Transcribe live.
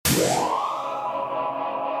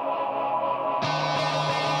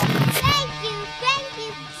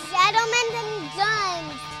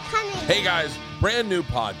Hey guys, brand new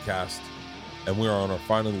podcast, and we are on our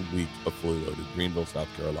final week of Fully Loaded. Greenville, South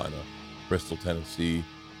Carolina, Bristol, Tennessee,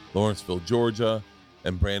 Lawrenceville, Georgia,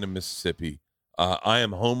 and Brandon, Mississippi. I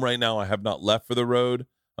am home right now. I have not left for the road.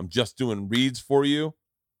 I'm just doing reads for you.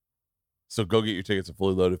 So go get your tickets at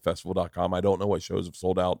fullyloadedfestival.com. I don't know what shows have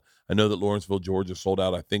sold out. I know that Lawrenceville, Georgia sold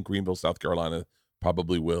out. I think Greenville, South Carolina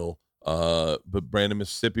probably will. But Brandon,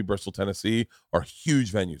 Mississippi, Bristol, Tennessee are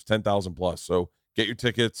huge venues, 10,000 plus. So get your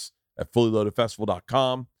tickets at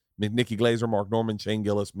fullyloadedfestival.com. Nikki Glazer, Mark Norman, Shane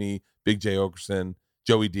Gillis, me, Big J. Okerson,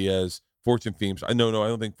 Joey Diaz, Fortune Themes. I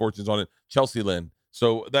don't think Fortune's on it. Chelsea Lynn.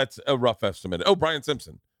 So that's a rough estimate. Oh, Brian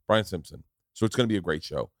Simpson. So it's going to be a great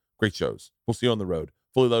show. Great shows. We'll see you on the road.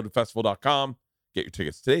 Fullyloadedfestival.com. Get your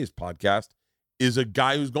tickets. Today's podcast is a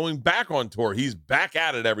guy who's going back on tour. He's back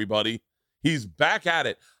at it, everybody. He's back at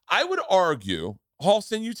it. I would argue,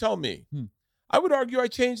 Halston, you tell me. I would argue I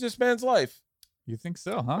changed this man's life. You think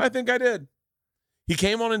so, huh? I think I did. He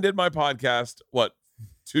came on and did my podcast,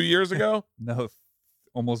 2 years ago? No,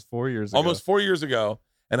 almost 4 years ago. Almost 4 years ago.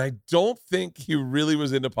 And I don't think he really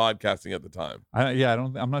was into podcasting at the time.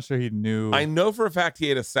 I'm not sure he knew. I know for a fact he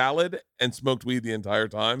ate a salad and smoked weed the entire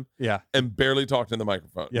time. Yeah. And barely talked in the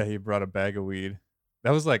microphone. Yeah, he brought a bag of weed.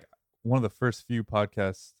 That was like one of the first few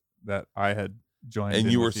podcasts that I had joined.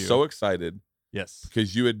 And you were so excited. Yes.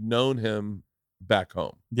 Because you had known him back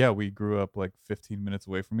home. Yeah, we grew up like 15 minutes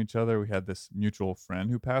away from each other. We had this mutual friend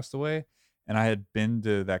who passed away. And I had been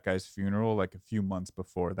to that guy's funeral like a few months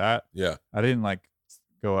before that. Yeah. I didn't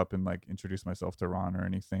go up and introduce myself to Ron or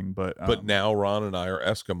anything, but now Ron and I are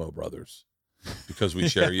Eskimo brothers because we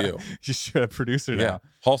share you. You're a producer now. Yeah.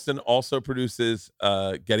 Halston also produces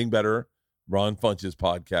Getting Better, Ron Funches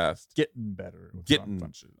podcast. Getting Better with Ron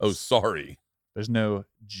Funches. Oh, sorry. There's no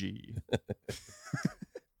G.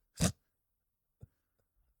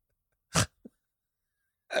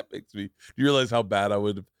 That makes me. Do you realize how bad I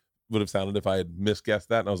would have sounded if I had misguessed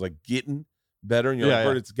that? And I was like, Getting Better, and you're like,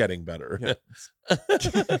 it's Getting Better. Yeah. You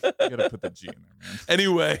gotta put the G in there, man.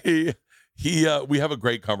 Anyway, we have a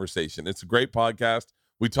great conversation. It's a great podcast.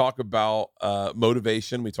 We talk about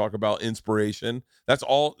motivation. We talk about inspiration. That's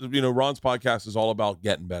all. Ron's podcast is all about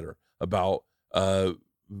getting better, about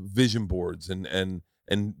vision boards and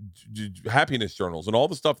happiness journals and all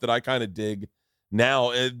the stuff that I kind of dig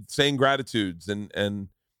now, and saying gratitudes and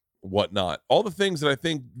whatnot. All the things that I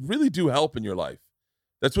think really do help in your life.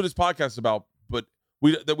 That's what his podcast is about. But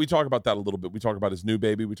we talk about that a little bit. We talk about his new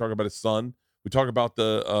baby. We talk about his son. We talk about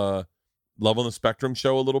the Love on the Spectrum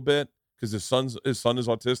show a little bit because his son is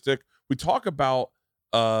autistic. We talk about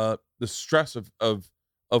the stress of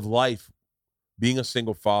life, being a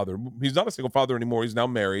single father. He's not a single father anymore. He's now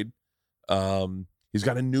married. He's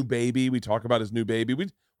got a new baby. We talk about his new baby. We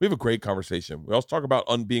have a great conversation. We also talk about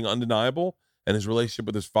being undeniable and his relationship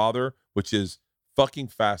with his father, which is fucking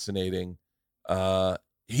fascinating.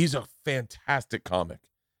 He's a fantastic comic,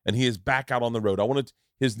 and he is back out on the road.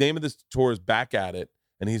 His name of this tour is Back at It,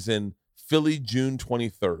 and he's in Philly June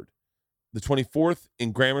 23rd, the 24th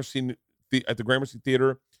in Gramercy at the Gramercy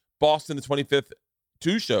Theater, Boston the 25th,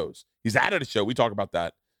 2 shows. He's added a show. We talk about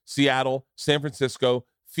that. Seattle, San Francisco,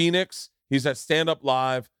 Phoenix. He's at Stand Up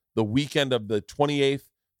Live the weekend of the 28th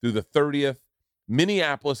through the 30th.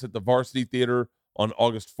 Minneapolis at the Varsity Theater on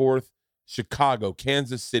August 4th. Chicago,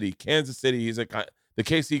 Kansas City. He's at the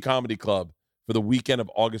KC Comedy Club for the weekend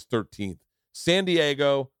of August 13th. San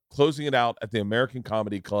Diego, closing it out at the American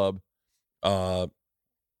Comedy Club.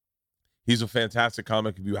 He's a fantastic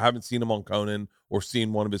comic. If you haven't seen him on Conan or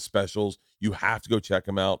seen one of his specials, you have to go check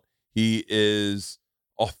him out. He is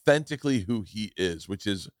authentically who he is, which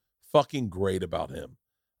is fucking great about him.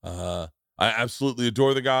 I absolutely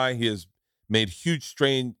adore the guy. He has made huge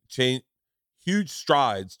strides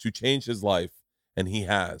to change his life, and he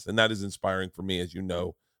has. And that is inspiring for me. As you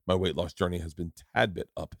know, my weight loss journey has been tad bit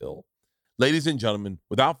uphill. Ladies and gentlemen,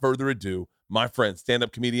 without further ado, my friend,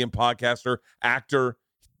 stand-up comedian, podcaster, actor,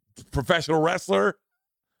 professional wrestler,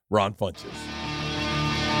 Ron Funches.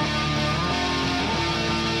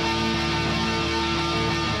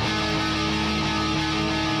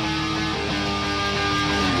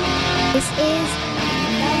 This is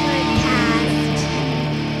Overcast.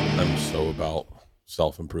 I'm so about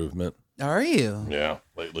self-improvement. Are you? Yeah,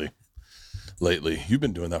 lately. You've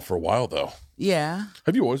been doing that for a while, though. Yeah.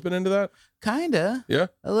 Have you always been into that? Kinda. Yeah?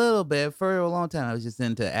 A little bit. For a long time, I was just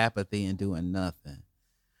into apathy and doing nothing.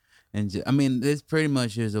 And this pretty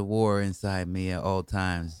much is a war inside me at all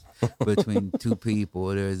times between two people.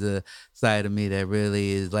 There's a side of me that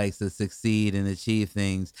really likes to succeed and achieve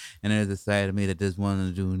things, and there's a side of me that just wants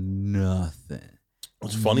to do nothing.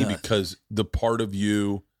 It's funny because the part of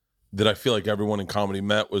you that I feel like everyone in comedy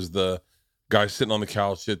met was the guy sitting on the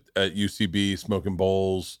couch at UCB smoking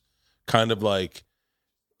bowls, kind of like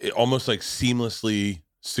almost like seamlessly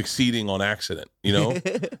succeeding on accident, you know?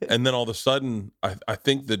 And then all of a sudden, I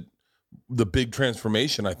think that the big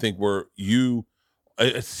transformation, I think, where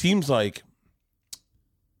it seems like,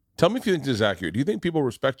 tell me if you think this is accurate. Do you think people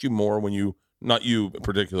respect you more when you, not you in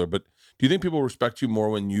particular, but do you think people respect you more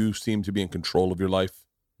when you seem to be in control of your life?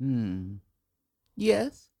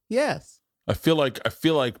 Yes. I feel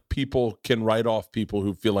like people can write off people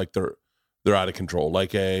who feel like they're out of control,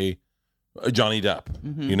 like a Johnny Depp.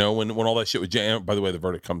 You know, when all that shit was jammed. By the way, the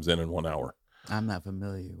verdict comes in 1 hour. I'm not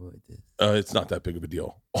familiar with this. It's not that big of a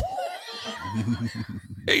deal.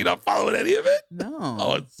 Hey, you not following any of it? No.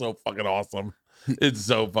 Oh, it's so fucking awesome. It's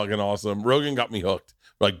so fucking awesome. Rogan got me hooked,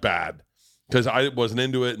 like bad, because I wasn't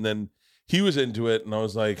into it, and then he was into it, and I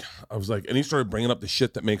was like, and he started bringing up the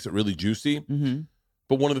shit that makes it really juicy.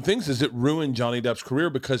 But one of the things is it ruined Johnny Depp's career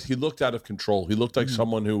because he looked out of control. He looked like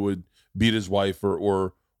someone who would beat his wife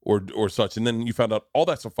or such, and then you found out all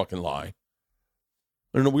that's a fucking lie.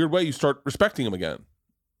 And in a weird way, you start respecting him again.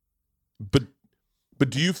 But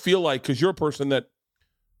do you feel like, because you're a person that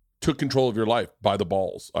took control of your life by the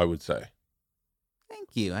balls, I would say.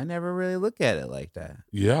 Thank you. I never really look at it like that.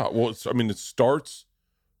 Yeah, well, it starts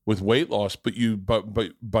with weight loss, but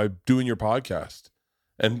by doing your podcast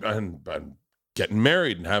and getting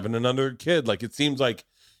married and having another kid, like it seems like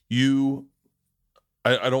you.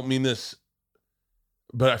 I don't mean this,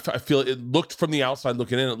 but I feel it looked from the outside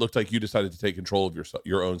looking in. It looked like you decided to take control of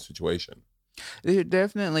your own situation. There are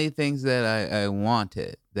definitely things that I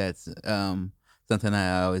wanted. That's something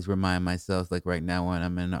I always remind myself. Like right now, when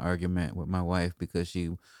I'm in an argument with my wife because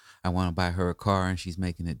I want to buy her a car and she's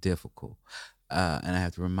making it difficult, and I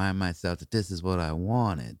have to remind myself that this is what I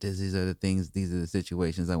wanted. These are the things. These are the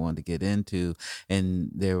situations I wanted to get into,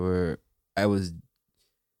 and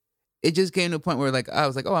it just came to a point where I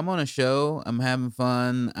was like, oh, I'm on a show. I'm having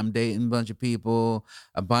fun. I'm dating a bunch of people.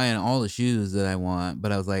 I'm buying all the shoes that I want.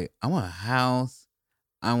 But I was like, I want a house.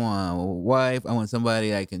 I want a wife. I want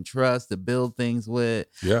somebody I can trust to build things with.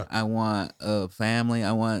 Yeah. I want a family.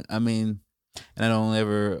 And I don't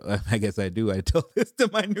ever, I guess I do. I tell this to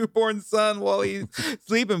my newborn son while he's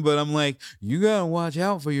sleeping, but I'm like, you got to watch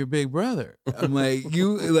out for your big brother. I'm like,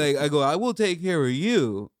 I go, I will take care of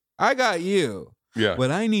you. I got you. Yeah.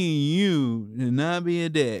 But I need you to not be a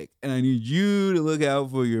dick. And I need you to look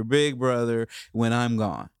out for your big brother when I'm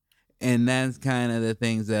gone. And that's kind of the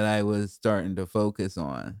things that I was starting to focus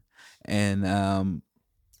on. And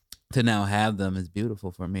to now have them is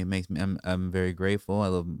beautiful for me. It makes me, I'm very grateful.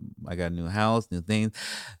 I got a new house, new things.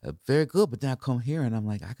 Very good. But then I come here and I'm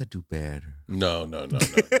like, I could do better. No.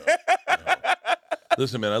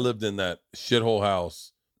 Listen, man, I lived in that shithole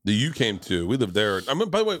house that you came to. We lived there. I mean,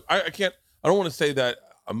 by the way, I don't want to say that.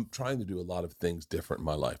 I'm trying to do a lot of things different in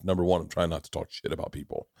my life. Number one, I'm trying not to talk shit about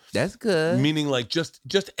people. That's good. Meaning like just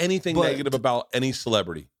anything negative about any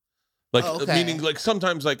celebrity. Like meaning like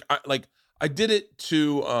sometimes I did it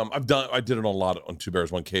to I did it a lot on Two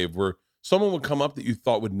Bears One Cave where someone would come up that you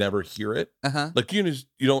thought would never hear it. Like you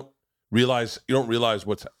don't realize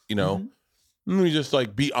what's And you just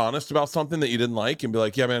like be honest about something that you didn't like and be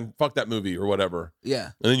like, yeah, man, fuck that movie or whatever.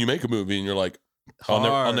 Yeah. And then you make a movie and you're like,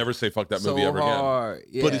 I'll never say fuck that movie ever again.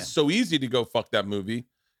 Yeah. But it's so easy to go fuck that movie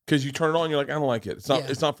because you turn it on, you're like, I don't like it.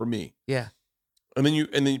 It's not for me. Yeah.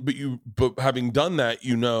 But having done that,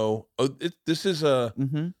 this is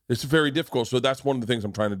it's very difficult. So that's one of the things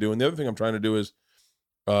I'm trying to do. And the other thing I'm trying to do is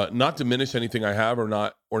not diminish anything I have or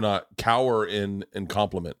not cower in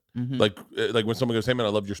compliment. Like when someone goes, hey man, I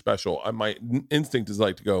loved your special. My instinct is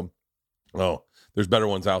like to go, oh, there's better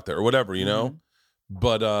ones out there or whatever, you know?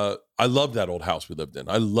 But I loved that old house we lived in.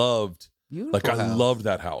 I loved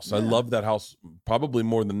that house. Yeah. I loved that house probably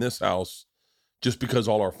more than this house just because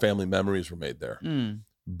all our family memories were made there.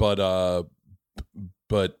 But I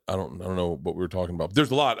don't know what we were talking about. But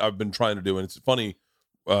there's a lot I've been trying to do, and it's funny.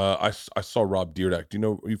 I saw Rob Dyrdek.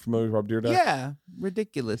 Are you familiar with Rob Dyrdek? Yeah,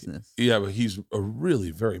 ridiculousness. Yeah, but he's a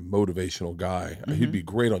really very motivational guy. He'd be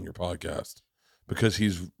great on your podcast because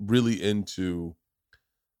he's really into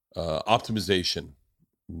optimization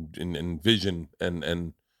and vision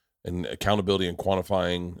and accountability and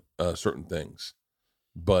quantifying certain things.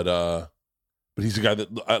 But he's a guy that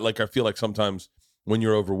I feel like sometimes when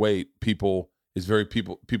you're overweight, people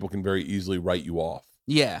can very easily write you off.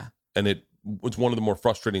 Yeah. And it's one of the more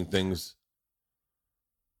frustrating things.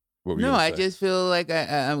 No, I just feel like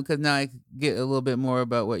because now I get a little bit more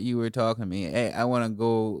about what you were talking to me. Hey, I want to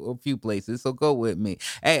go a few places, so go with me.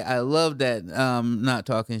 Hey, I love that not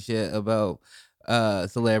talking shit about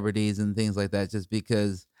celebrities and things like that, just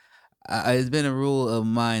because It's been a rule of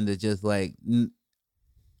mine to just like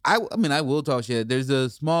I mean, I will talk shit. There's a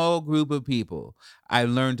small group of people. I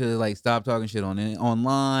learned to like stop talking shit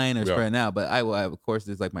online or Yeah. spreading out. But I will, of course,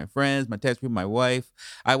 there's like my friends, my text group, my wife.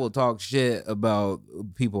 I will talk shit about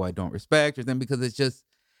people I don't respect or them because it just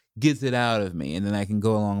gets it out of me, and then I can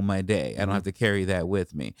go along my day. I don't have to carry that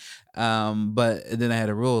with me. But then I had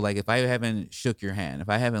a rule like if I haven't shook your hand, if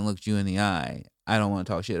I haven't looked you in the eye, I don't want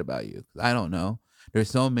to talk shit about you. I don't know. There's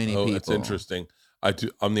so many people. That's interesting.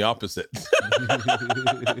 I'm the opposite.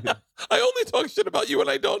 I only talk shit about you when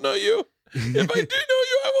I don't know you. If I do know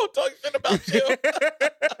you, I won't talk shit about you.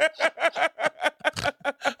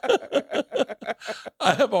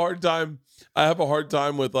 I have a hard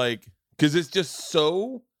time with like, because it's just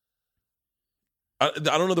so, I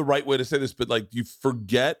don't know the right way to say this, but like you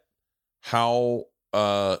forget how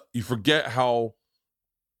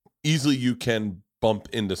easily you can bump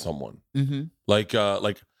into someone. Mm-hmm. Like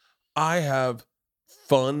I have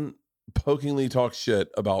fun pokingly talk shit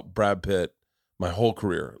about Brad Pitt my whole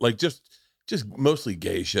career. Like just mostly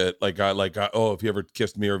gay shit. Like oh, if you ever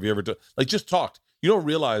kissed me or if you ever like just talked. You don't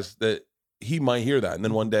realize that he might hear that. And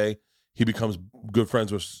then one day he becomes good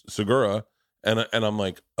friends with Segura and I'm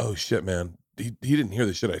like, "Oh shit, man. He didn't hear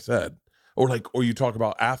the shit I said." Or you talk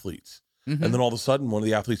about athletes. Mm-hmm. And then all of a sudden one of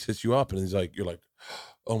the athletes hits you up and he's like, you're like,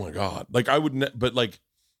 "Oh my God." Like I would but like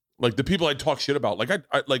the people I talk shit about, like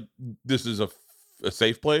I like this is a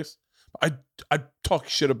safe place. I talk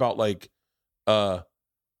shit about like I'd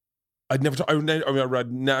never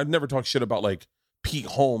talk shit about like Pete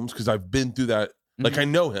Holmes because I've been through that. Like I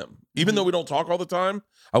know him, even though we don't talk all the time.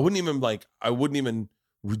 I wouldn't even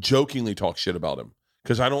jokingly talk shit about him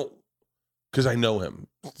because I know him.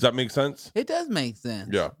 Does that make sense? It does make sense.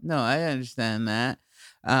 Yeah. No, I understand that.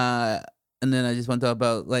 And then I just want to talk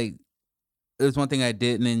about like there's one thing I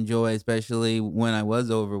didn't enjoy, especially when I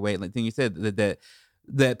was overweight. Like thing you said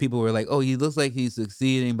that people were like, "Oh, he looks like he's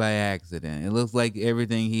succeeding by accident. It looks like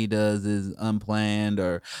everything he does is unplanned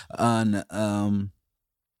or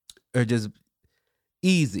or just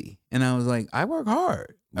easy." And I was like, I work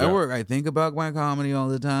hard. Yeah. I think about my comedy all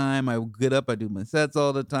the time. I get up, I do my sets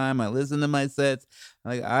all the time. I listen to my sets.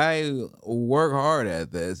 Like I work hard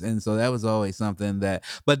at this. And so that was always something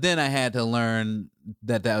but then I had to learn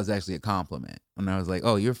that was actually a compliment. And I was like,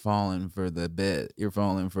 "Oh, you're falling for the bit. You're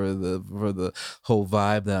falling for the whole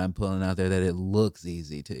vibe that I'm pulling out there, that it looks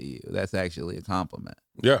easy to you. That's actually a compliment."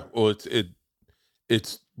 Yeah. Well,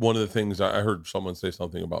 it's one of the things I heard someone say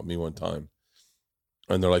something about me one time.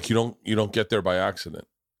 And they're like, you don't get there by accident.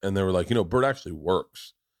 And they were like, Bert actually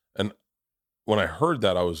works. And when I heard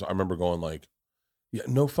that, I remember going like, yeah,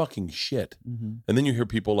 no fucking shit. Mm-hmm. And then you hear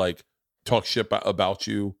people like talk shit about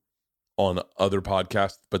you on other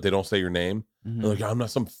podcasts, but they don't say your name. Mm-hmm. They're like, "I'm not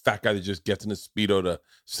some fat guy that just gets in a Speedo to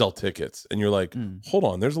sell tickets." And you're like, hold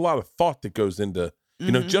on, there's a lot of thought that goes into,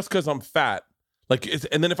 just because I'm fat. Like,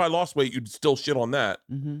 and then if I lost weight, you'd still shit on that.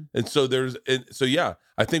 Mm-hmm. And so yeah,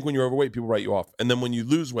 I think when you're overweight, people write you off. And then when you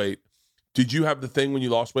lose weight, did you have the thing when you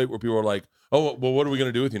lost weight where people were like, "Oh, well, what are we going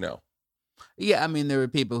to do with you now?" Yeah, I mean, there were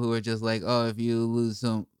people who were just like, "Oh, if you lose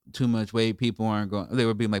too much weight, people aren't going." They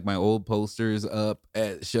would be like my old posters up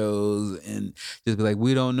at shows and just be like,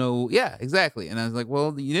 "We don't know." Yeah, exactly. And I was like,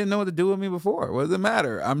 "Well, you didn't know what to do with me before. What does it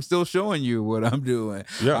matter? I'm still showing you what I'm doing.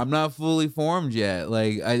 Yeah. I'm not fully formed yet."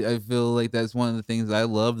 Like I feel like that's one of the things I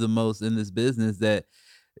love the most in this business that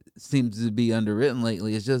seems to be underwritten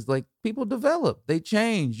lately. It's just like people develop, they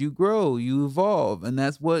change, you grow, you evolve, and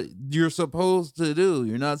that's what you're supposed to do.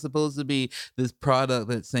 You're not supposed to be this product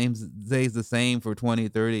that stays the same for 20,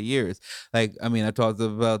 30 years. Like, I mean, I talked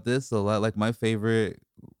about this a lot. Like my favorite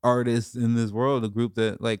artist in this world, a group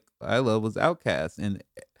that like I love, was Outkast, and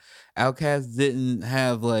Outkast didn't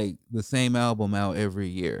have like the same album out every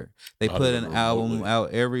year. They put an album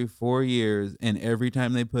out every 4 years, and every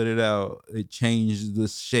time they put it out, it changed the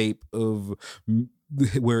shape of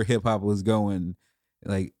where hip hop was going.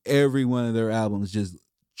 Like every one of their albums just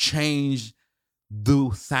changed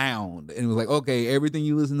the sound, and it was like, okay, everything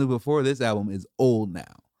you listened to before this album is old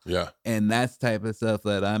now. Yeah. And that's the type of stuff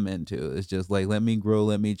that I'm into. It's just like, let me grow,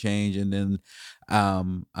 let me change. And then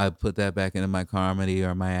I put that back into my comedy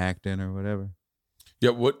or my acting or whatever.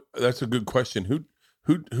 Yeah. That's a good question.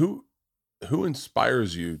 Who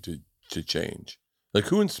inspires you to change? Like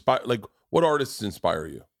what artists inspire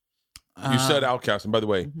you? You said Outkast. And by the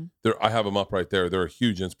way, I have them up right there. They're a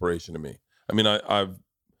huge inspiration to me. I mean, I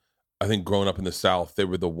think growing up in the South, they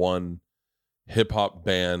were the one hip hop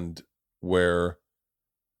band where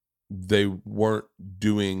they weren't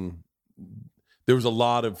doing, there was a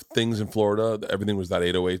lot of things in Florida. Everything was that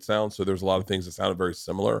 808 sound. So there was a lot of things that sounded very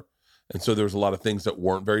similar. And so there was a lot of things that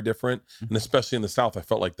weren't very different. And especially in the South, I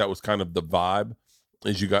felt like that was kind of the vibe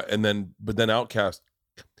as you got. But then Outkast,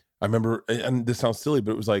 I remember, and this sounds silly,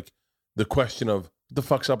 but it was like the question of what the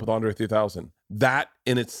fuck's up with Andre 3000. That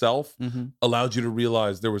in itself allowed you to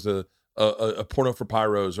realize there was a Porno for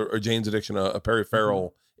Pyros or Jane's Addiction, a Perry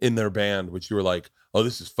Farrell in their band, which you were like, oh,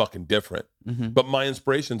 this is fucking different. But my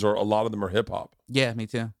inspirations are, a lot of them are hip hop. Yeah, me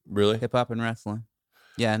too. Really? Hip hop and wrestling.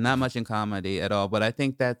 Yeah, not much in comedy at all. But I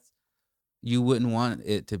think you wouldn't want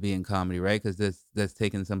it to be in comedy, right? Because that's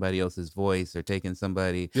taking somebody else's voice or taking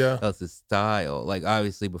somebody else's style. Like,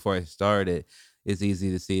 obviously, before I started, it's easy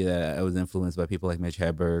to see that I was influenced by people like Mitch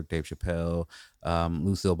Hedberg, Dave Chappelle,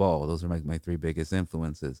 Lucille Ball. Those are my three biggest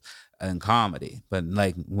influences in comedy. But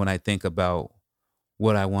like when I think about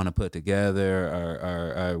what I want to put together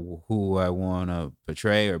or who I want to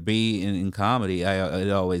portray or be in comedy, it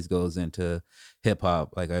always goes into hip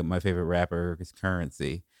hop. Like my favorite rapper is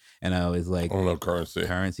Currency. And I always like, I don't know Currency.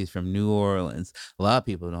 Currency's from New Orleans. A lot of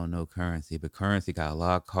people don't know Currency, but Currency got a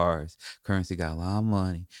lot of cars. Currency got a lot of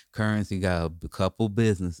money. Currency got a couple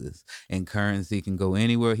businesses. And Currency can go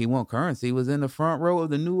anywhere he wants. Currency was in the front row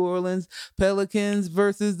of the New Orleans Pelicans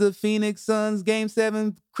versus the Phoenix Suns Game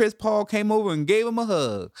 7. Chris Paul came over and gave him a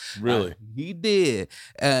hug. Really? He did.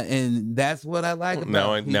 And that's what I like about him.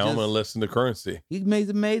 Now I'm going to listen to Currency. He makes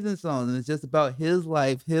amazing songs, and it's just about his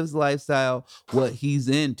life, his lifestyle, what he's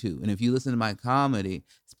into. And if you listen to my comedy,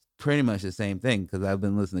 it's pretty much the same thing, because I've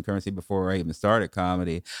been listening to Currency before I even started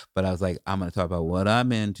comedy. But I was like, I'm going to talk about what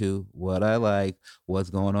I'm into, what I like, what's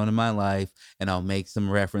going on in my life, and I'll make some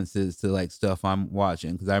references to like stuff I'm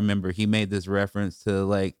watching. Because I remember he made this reference to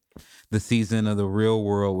like the season of The Real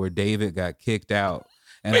World where David got kicked out.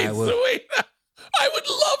 And Wait, I would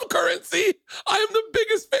love Currency. I am the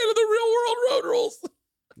biggest fan of The Real World Road Rules.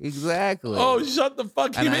 Exactly. Oh, shut the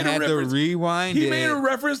fuck. And I had to rewind it. He made a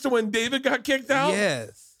reference to when David got kicked out?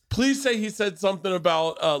 Yes. Please say he said something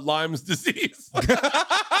about Lyme's disease.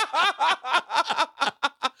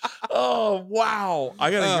 Oh, wow. I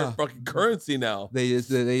got to hear fucking Currency now. They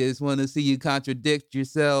just want to see you contradict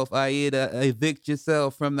yourself, i.e. to evict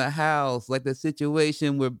yourself from the house, like the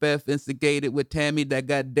situation where Beth instigated with Tammy that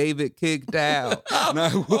got David kicked out.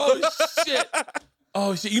 Oh, shit.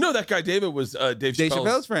 Oh, shit. You know that guy David was Dave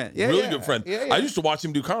Chappelle's friend. Yeah, really good friend. Yeah. I used to watch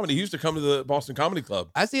him do comedy. He used to come to the Boston Comedy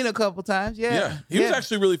Club. I seen it a couple times. Yeah. He was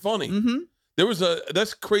actually really funny. Mm-hmm.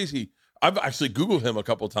 That's crazy. I've actually Googled him a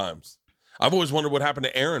couple times. I've always wondered what happened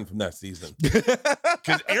to Aaron from that season.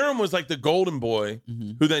 Because Aaron was like the golden boy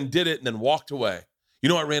who then did it and then walked away. You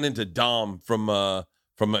know, I ran into Dom from I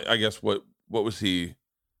guess what was he?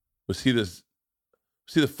 Was he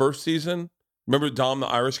the first season? Remember Dom, the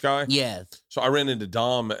Irish guy? Yes. So I ran into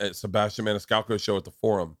Dom at Sebastian Maniscalco's show at the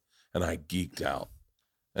Forum, and I geeked out.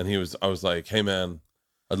 And I was like, hey man,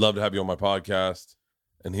 I'd love to have you on my podcast.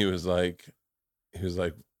 And he was like,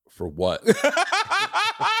 for what?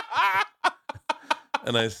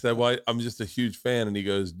 And I said, well, I'm just a huge fan. And he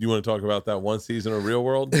goes, do you want to talk about that one season of Real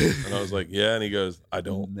World? And I was like, yeah. And he goes, I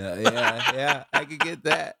don't. No, yeah. I could get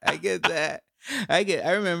that.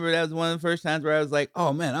 I remember that was one of the first times where I was like,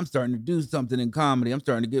 oh man, I'm starting to do something in comedy.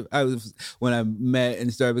 When I met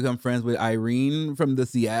and started becoming friends with Irene from the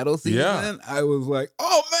Seattle season, I was like,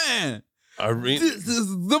 oh man, Irene, this is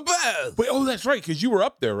the best. Wait, oh, that's right. Cause you were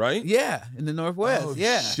up there, right? Yeah. In the Northwest. Oh,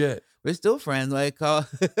 yeah. Shit. We're still friends. Like,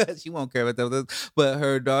 she won't care about that. But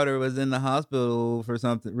her daughter was in the hospital for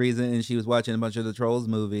some reason, and she was watching a bunch of the Trolls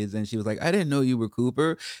movies, and she was like, I didn't know you were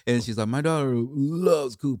Cooper. And she's like, my daughter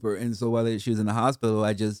loves Cooper. And so while she was in the hospital,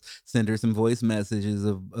 I just sent her some voice messages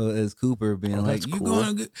of as Cooper being like,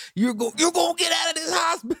 you're gonna get out of this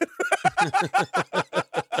hospital.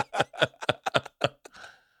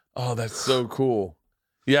 Oh, that's so cool.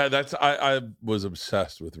 Yeah, I was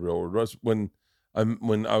obsessed with Real World. When I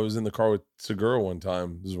was in the car with Segura one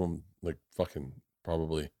time, this is when like fucking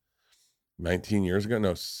probably 18 years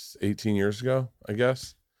ago, I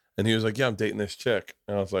guess. And he was like, yeah, I'm dating this chick.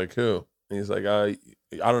 And I was like, who? And he's like, I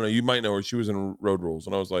don't know. You might know her. She was in Road Rules.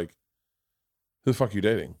 And I was like, who the fuck are you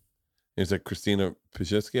dating? And he's like, Christina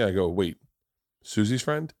Pajitsky. I go, wait, Susie's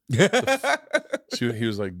friend? He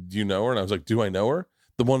was like, do you know her? And I was like, do I know her?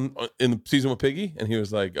 The one in the season with Piggy? And he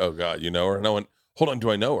was like, oh God, you know her? And I went, hold on,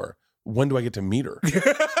 do I know her? When do I get to meet her?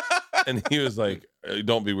 And he was like,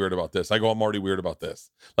 don't be weird about this. I go, I'm already weird about this.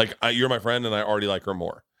 Like, you're my friend and I already like her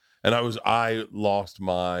more. And I lost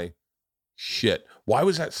my shit. Why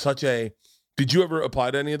was that did you ever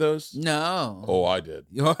apply to any of those? No. Oh, I did.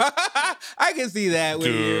 I can see that with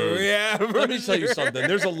you. Yeah. Let me tell you something.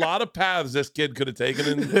 There's a lot of paths this kid could have taken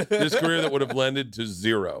in this career that would have lended to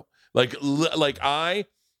zero. Like I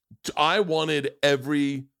wanted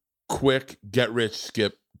every quick get rich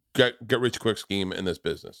quick scheme in this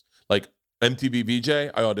business. Like MTV VJ,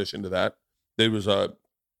 I auditioned to that. They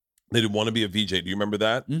didn't want to be a VJ. Do you remember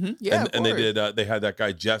that? Mm-hmm. Yeah, and they did. They had that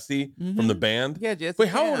guy Jesse from the band. Yeah, Jesse. Wait,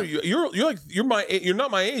 how old are you? You're my age. You're not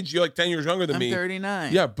my age. You're like 10 years younger than me. I'm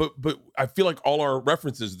 39. Yeah, but I feel like all our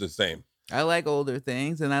references are the same. I like older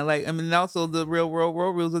things, and also the Real World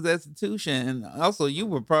Road Rules of Institution, and also you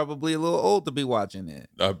were probably a little old to be watching it.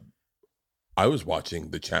 I was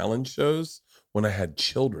watching the challenge shows when I had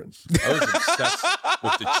children. I was obsessed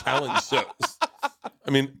with the challenge shows.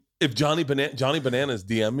 I mean, if Johnny Bananas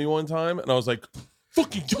DM'd me one time, and I was like,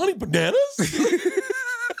 "Fucking Johnny Bananas!"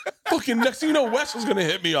 Fucking next thing you know, Wes was gonna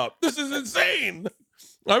hit me up. This is insane.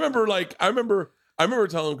 I remember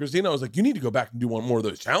telling Christina, I was like, "You need to go back and do one more of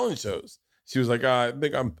those challenge shows." She was like, I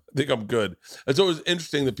think I'm good. It's always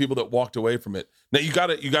interesting the people that walked away from it. Now you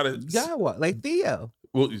gotta what? Like Theo.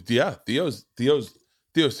 Well, yeah, Theo's.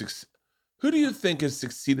 Who do you think has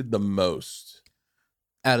succeeded the most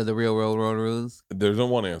Out of the Real World Road Rules? There's no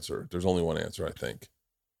one answer. There's only one answer, I think.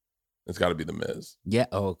 It's got to be The Miz. Yeah,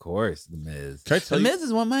 of course, The Miz. Can I tell The you? Miz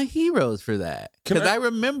is one of my heroes for that. Because I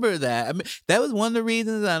remember that. I mean, that was one of the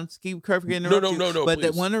reasons I'm keep perfectly interrupting. No. But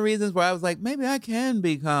that please. one of the reasons where I was like, maybe I can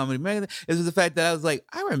be comedy. Maybe it was the fact that I was like,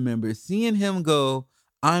 I remember seeing him go,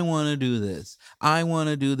 I want to do this. I want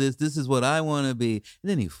to do this. This is what I want to be. And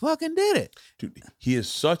then he fucking did it. Dude, he is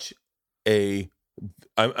such a.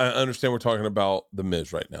 I understand we're talking about The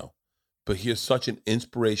Miz right now, but he is such an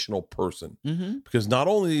inspirational person because not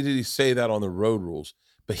only did he say that on the Road Rules,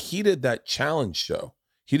 but he did that challenge show.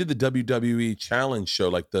 He did the WWE challenge show,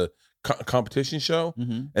 like the competition show,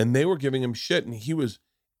 and they were giving him shit, and he was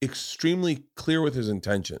extremely clear with his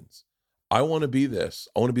intentions. I want to be this.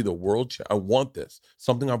 I want to be the world. I want this.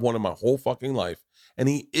 Something I've wanted my whole fucking life, and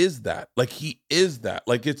he is that. Like he is that.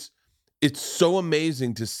 Like it's so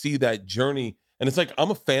amazing to see that journey. And it's like, I'm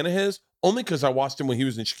a fan of his only because I watched him when he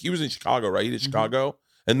was in Chicago, right? He did Chicago.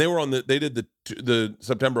 And they did the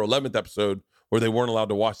September 11th episode where they weren't allowed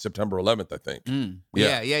to watch September 11th, I think.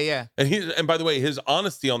 Yeah. And by the way, his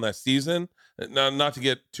honesty on that season, not to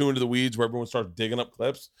get too into the weeds where everyone starts digging up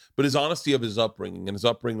clips, but his honesty of his upbringing, and his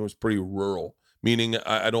upbringing was pretty rural, meaning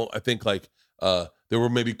I think like there were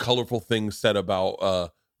maybe colorful things said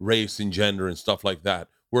about race and gender and stuff like that,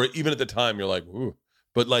 where even at the time you're like, ooh.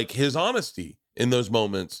 But like his honesty in those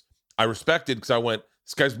moments, I respected because I went,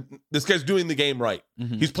 this guy's doing the game right.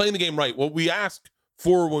 He's playing the game right. What we ask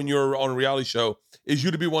for when you're on a reality show is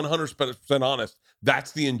you to be 100% honest.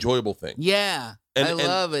 That's the enjoyable thing. Yeah. I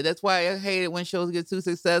love it. That's why I hate it when shows get too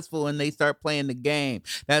successful and they start playing the game.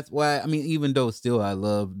 That's why, I mean, even though still I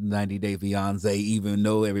love 90 Day Fiancé, even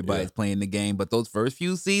though everybody's playing the game, but those first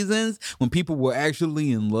few seasons when people were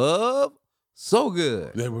actually in love, so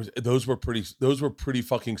good. Those were pretty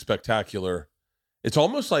fucking spectacular. It's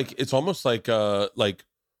almost like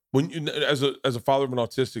when you, as a father of an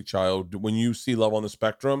autistic child, when you see Love on the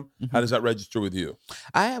Spectrum, how does that register with you?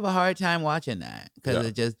 I have a hard time watching that because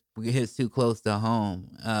it just hits too close to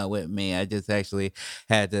home with me. I just actually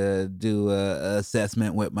had to do a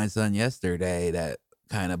assessment with my son yesterday that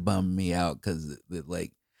kind of bummed me out because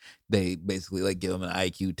they basically like give him an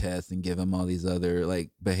IQ test and give him all these other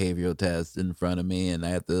like behavioral tests in front of me, and I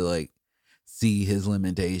have to like see his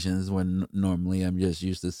limitations when normally I'm just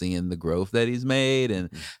used to seeing the growth that he's made and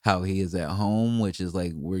how he is at home, which is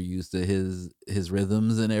like we're used to his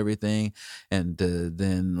rhythms and everything, and to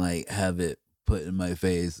then like have it put in my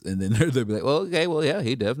face, and then they'll be like, well, okay, well, yeah,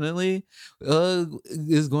 he definitely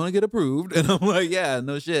is going to get approved, and I'm like, yeah,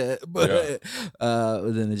 no shit, but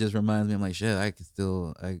then it just reminds me, I'm like, shit, I can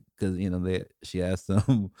still, because she asked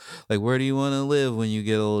them like, where do you want to live when you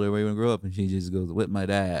get older, where you want to grow up, and she just goes, with my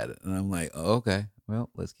dad, and I'm like, oh, okay, well,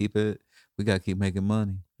 let's keep it, we got to keep making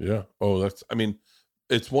money. Yeah. Oh,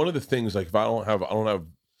 it's one of the things, like if I don't have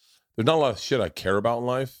there's not a lot of shit I care about in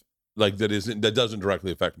life like that doesn't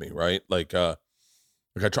directly affect me, right? Like I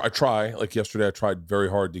try like yesterday I tried very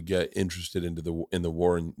hard to get interested in the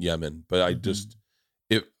war in Yemen, but I just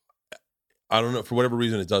I don't know, for whatever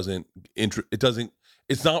reason I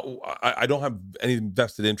don't have any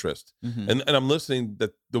vested interest. And I'm listening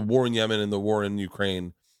that the war in Yemen and the war in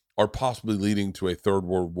Ukraine are possibly leading to a third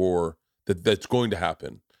world war that's going to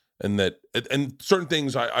happen, and certain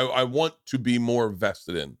things I want to be more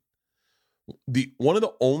vested in. One of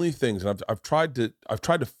the only things, and I've tried to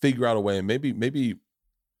figure out a way, and maybe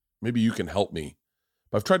you can help me,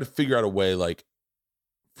 but I've tried to figure out a way, like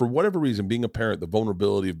for whatever reason, being a parent, the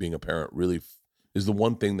vulnerability of being a parent really is the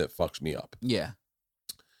one thing that fucks me up. Yeah.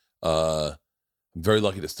 I'm very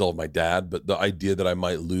lucky to still have my dad, but the idea that I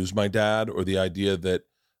might lose my dad, or the idea that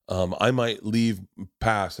I might leave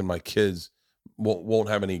past and my kids won't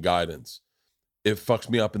have any guidance. It fucks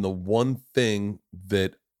me up. And the one thing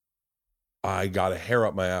that I got a hair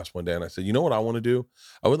up my ass one day and I said, you know what I want to do?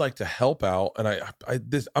 I would like to help out. And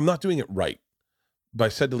I'm not doing it right. But I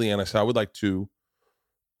said to Leanne, I said, I would like to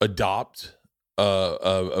adopt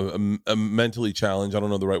a mentally challenged, I don't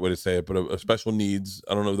know the right way to say it, but a special needs,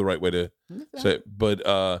 I don't know the right way to say it,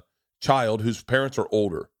 but child whose parents are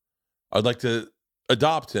older. I'd like to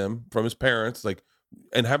adopt him from his parents, like,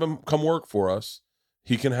 and have him come work for us.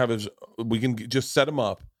 He can have we can just set him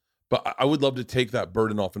up. But I would love to take that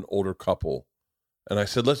burden off an older couple. And I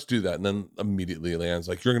said, let's do that. And then immediately Leanne's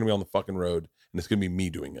like, you're going to be on the fucking road and it's going to be me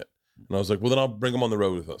doing it. And I was like, well, then I'll bring him on the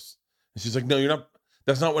road with us. And she's like, no, you're not.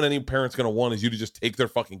 That's not what any parent's going to want, is you to just take their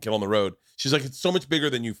fucking kid on the road. She's like, it's so much bigger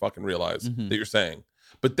than you fucking realize that you're saying.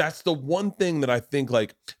 But that's the one thing that I think,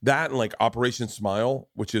 like that and like Operation Smile,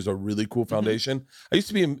 which is a really cool foundation. I used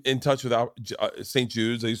to be in touch with St.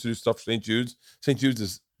 Jude's. I used to do stuff for St. Jude's. St. Jude's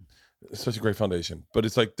is such a great foundation, but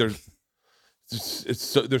it's like they're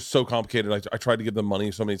so complicated. I tried to give them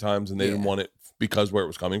money so many times and they didn't want it because where it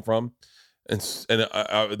was coming from. And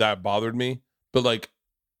that bothered me. But like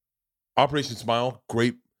Operation Smile,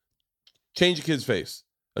 great. Change a kid's face.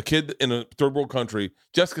 A kid in a third world country.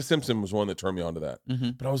 Jessica Simpson was one that turned me on to that.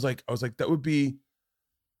 But I was like, that would be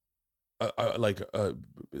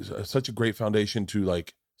such a great foundation to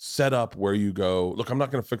like set up where you go. Look, I'm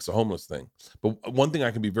not going to fix the homeless thing, but one thing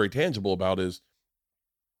I can be very tangible about is,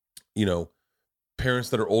 you know, parents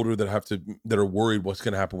that are older that are worried what's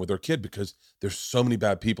going to happen with their kid, because there's so many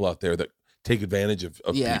bad people out there that take advantage of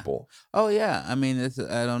people. Oh yeah. I mean,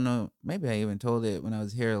 I don't know. Maybe I even told it when I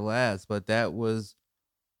was here last, but that was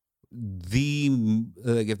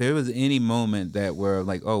like, if there was any moment that were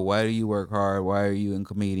like, oh, why do you work hard? Why are you a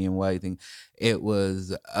comedian? Why do you think it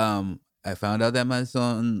was, I found out that my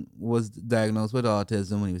son was diagnosed with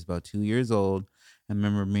autism when he was about 2 years old. I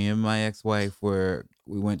remember me and my ex-wife we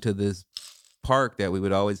went to this park that we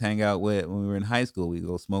would always hang out with when we were in high school. We'd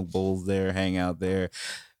go smoke bowls there, hang out there.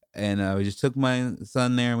 And we just took my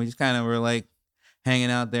son there and we just kind of were like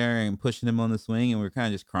hanging out there and pushing him on the swing. And we were kind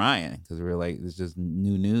of just crying because we were like, it's just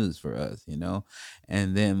new news for us, you know?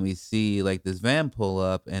 And then we see like this van pull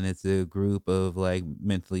up and it's a group of like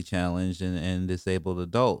mentally challenged and disabled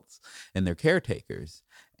adults and their caretakers.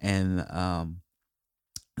 And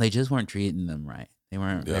they just weren't treating them right. They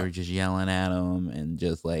weren't. They were just yelling at them and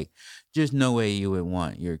just no way you would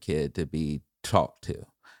want your kid to be talked to.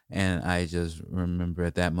 And I just remember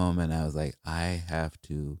at that moment, I was like, I have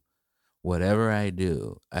to, whatever I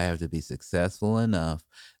do, I have to be successful enough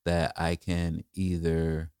that I can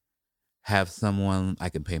either have someone, I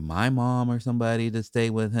can pay my mom or somebody to stay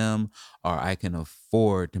with him, or I can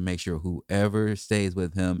afford to make sure whoever stays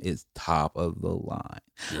with him is top of the line.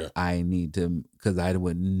 Yeah. I need to, because I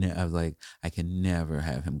was like, I can never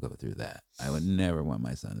have him go through that. I would never want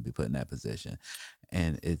my son to be put in that position.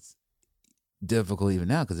 And it's difficult even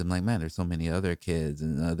now because I'm like, man, there's so many other kids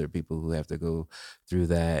and other people who have to go through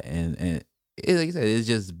that. And like you said, it's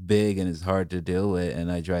just big and it's hard to deal with.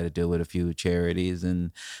 And I try to deal with a few charities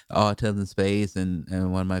in autism space. And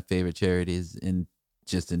one of my favorite charities in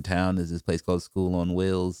town is this place called School on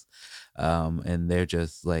Wheels. And they're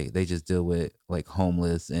just like, they just deal with like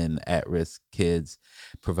homeless and at-risk kids,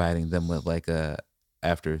 providing them with like a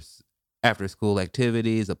after school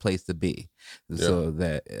activities, a place to be, so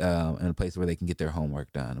that and a place where they can get their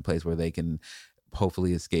homework done, a place where they can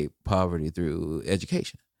hopefully escape poverty through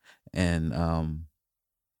education. And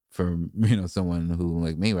for someone who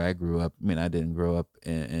like me, where I grew up, I mean, I didn't grow up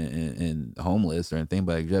in homeless or anything,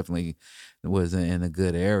 but I definitely was in a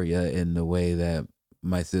good area. In the way that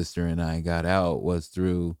my sister and I got out was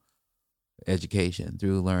through education,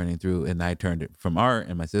 through learning, and I turned it from art,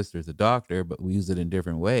 and my sister's a doctor, but we use it in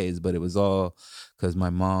different ways. But it was all because my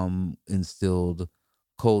mom instilled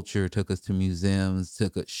culture, took us to museums,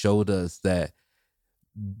 showed us that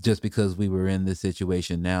just because we were in this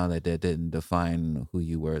situation now, that didn't define who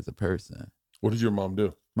you were as a person. What did your mom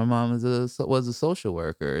do? My mom was a social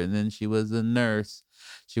worker, and then she was a nurse.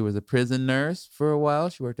 She was a prison nurse for a while.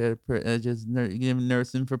 She worked at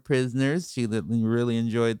nursing for prisoners. She really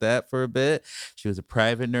enjoyed that for a bit. She was a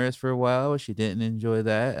private nurse for a while. She didn't enjoy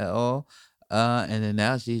that at all. And then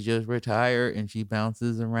now she's just retired, and she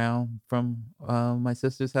bounces around from my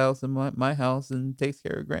sister's house and my house and takes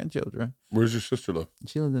care of grandchildren. Where's your sister live?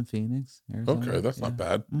 She lives in Phoenix, Arizona. Okay, that's not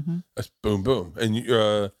bad. Mm-hmm. That's boom.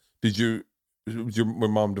 And was your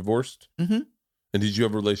mom divorced? Mm-hmm. And did you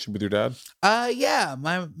have a relationship with your dad? Yeah,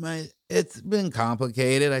 my it's been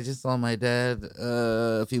complicated. I just saw my dad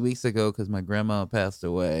a few weeks ago because my grandma passed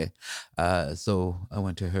away. So I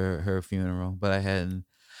went to her funeral, but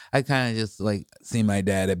I kind of just like see my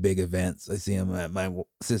dad at big events. I see him at my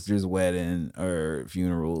sister's wedding or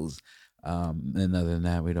funerals. And other than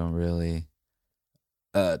that, we don't really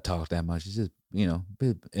talk that much. It's just,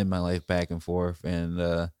 in my life back and forth.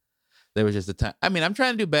 And there was just a time. I mean, I'm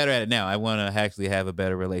trying to do better at it now. I want to actually have a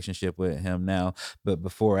better relationship with him now. But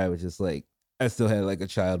before, I was just like, I still had like a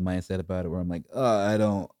child mindset about it where I'm like,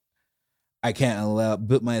 I can't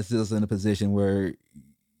put myself in a position where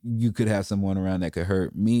you could have someone around that could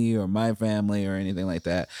hurt me or my family or anything like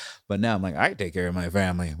that. But now I'm like, I can take care of my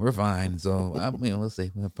family. We're fine. So we'll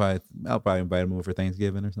see. I'll probably invite him over for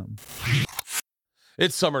Thanksgiving or something.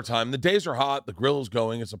 It's summertime. The days are hot. The grill is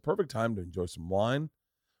going. It's a perfect time to enjoy some wine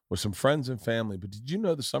with some friends and family. But did you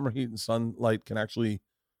know the summer heat and sunlight can actually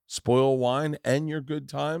spoil wine and your good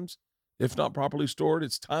times? If not properly stored,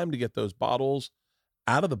 it's time to get those bottles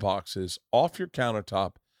out of the boxes, off your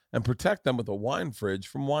countertop, and protect them with a wine fridge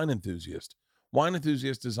from Wine Enthusiast. Wine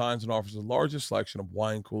Enthusiast designs and offers the largest selection of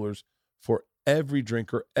wine coolers for every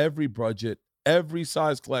drinker, every budget, every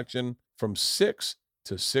size collection from 6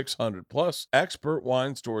 to 600. Plus, expert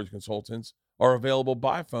wine storage consultants are available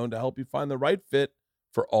by phone to help you find the right fit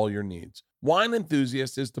for all your needs. Wine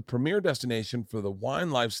Enthusiast is the premier destination for the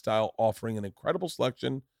wine lifestyle, offering an incredible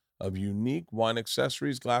selection of unique wine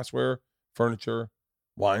accessories, glassware, furniture,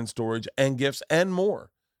 wine storage, and gifts, and more.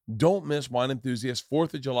 Don't miss Wine Enthusiast's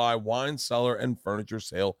 4th of July wine cellar and furniture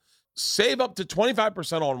sale. Save up to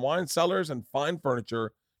 25% on wine cellars and fine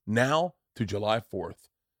furniture now through July 4th.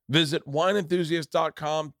 Visit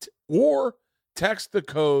wineenthusiast.com or text the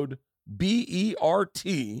code BERT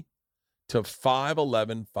to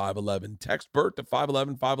 511-511. Text BERT to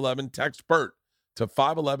 511-511. Text BERT to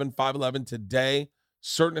 511-511 today.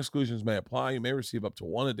 Certain exclusions may apply. You may receive up to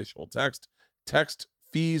one additional text. Text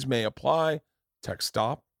fees may apply. Text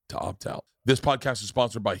STOP to opt out. This podcast is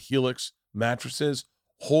sponsored by Helix Mattresses.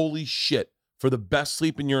 Holy shit. For the best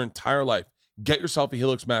sleep in your entire life, get yourself a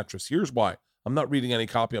Helix mattress. Here's why. I'm not reading any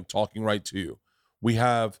copy. I'm talking right to you. We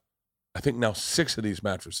have, I think now 6 of these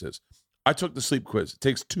mattresses. I took the sleep quiz. It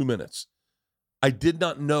takes 2 minutes. I did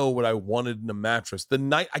not know what I wanted in a mattress. The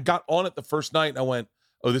night I got on it the first night, I went,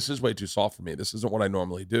 oh, this is way too soft for me. This isn't what I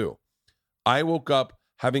normally do. I woke up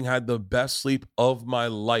having had the best sleep of my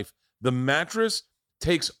life. The mattress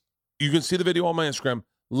takes, you can see the video on my Instagram,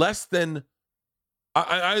 less than,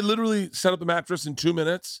 I literally set up the mattress in 2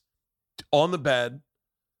 minutes on the bed.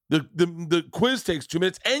 The quiz takes 2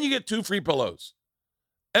 minutes, and you get 2 free pillows.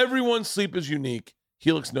 Everyone's sleep is unique.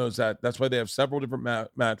 Helix knows that. That's why they have several different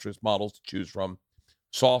mattress models to choose from.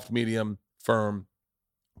 Soft, medium, firm.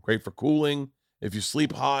 Great for cooling. If you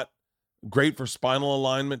sleep hot, great for spinal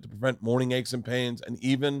alignment to prevent morning aches and pains, and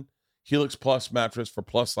even Helix Plus mattress for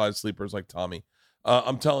plus-size sleepers like Tommy.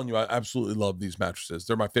 I'm telling you, I absolutely love these mattresses.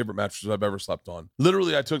 They're my favorite mattresses I've ever slept on.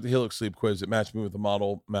 Literally, I took the Helix sleep quiz. It matched me with the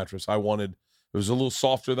model mattress I wanted. It was a little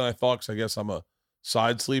softer than I thought because I guess I'm a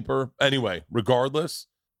side sleeper. Anyway, regardless,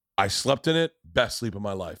 I slept in it. Best sleep of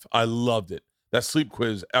my life. I loved it. That sleep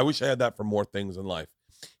quiz, I wish I had that for more things in life.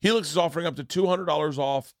 Helix is offering up to $200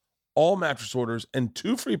 off all mattress orders and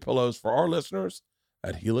 2 free pillows for our listeners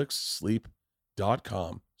at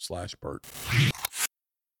helixsleep.com/Bert.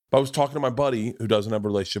 I was talking to my buddy who doesn't have a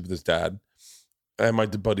relationship with his dad, and my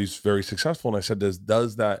buddy's very successful. And I said,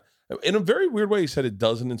 does that, in a very weird way, he said it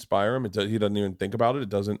doesn't inspire him. He doesn't even think about it. It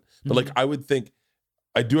doesn't, but like, I would think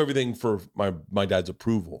I do everything for my dad's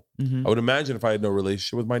approval. I would imagine if I had no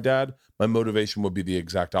relationship with my dad, my motivation would be the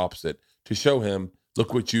exact opposite, to show him,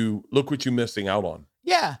 look what you missing out on.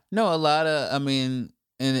 Yeah, no, a lot of, and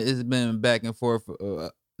it's been back and forth,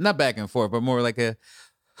 not back and forth, but more like a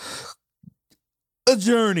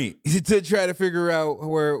journey to try to figure out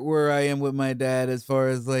where I am with my dad, as far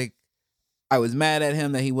as like, I was mad at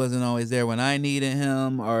him that he wasn't always there when I needed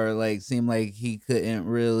him, or like seemed like he couldn't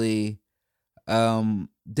really,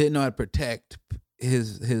 didn't know how to protect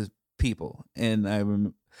his people. And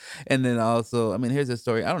and then also, here's a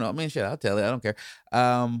story. I don't know. Shit, I'll tell it. I don't care.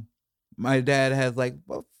 My dad has like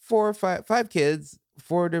 4 or 5 kids,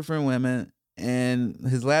 4 different women, and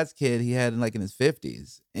his last kid he had like in his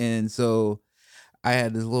 50s. And so I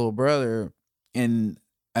had this little brother, and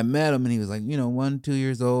I met him, and he was like, 1, 2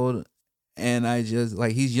 years old, and I just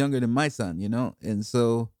like, he's younger than my son, and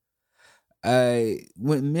so I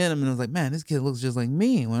went and met him and I was like, man, this kid looks just like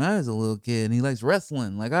me when I was a little kid. And he likes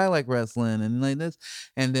wrestling, like I like wrestling and like this.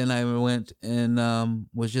 And then I went and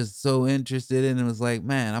was just so interested in it. Was like,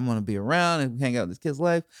 man, I'm gonna be around and hang out in this kid's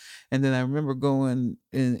life. And then I remember going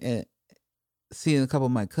and seeing a couple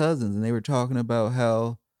of my cousins, and they were talking about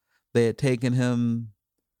how they had taken him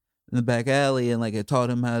in the back alley and like had taught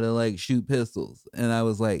him how to like shoot pistols. And I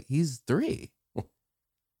was like, he's 3.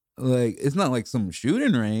 Like, it's not like some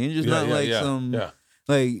shooting range. It's not like some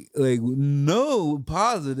like no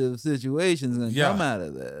positive situations gonna come out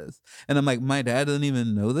of this. And I'm like, my dad doesn't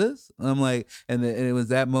even know this. I'm like, and it was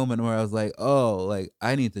that moment where I was like, oh, like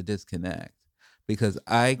I need to disconnect because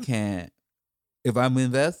I can't. If I'm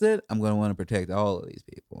invested, I'm going to want to protect all of these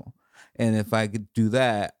people. And if I could do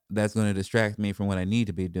that, that's going to distract me from what I need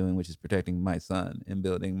to be doing, which is protecting my son and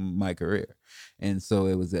building my career. And so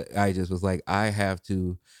I just was like, I have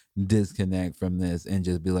to disconnect from this and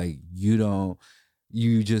just be like, you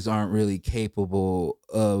just aren't really capable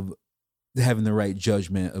of having the right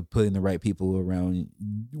judgment of putting the right people around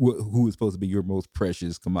who is supposed to be your most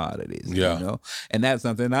precious commodities, you know? And that's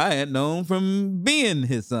something I had known from being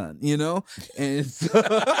his son, you know? And so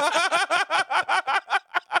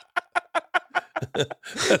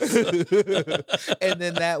and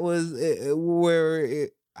then that was where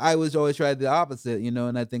I was always tried the opposite, you know,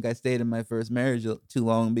 and I think I stayed in my first marriage too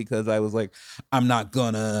long because I was like, I'm not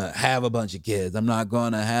gonna have a bunch of kids. I'm not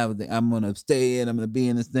gonna I'm gonna stay in, I'm gonna be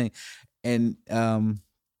in this thing. And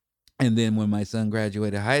then when my son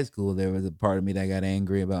graduated high school, there was a part of me that got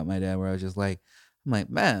angry about my dad where I was just like, I'm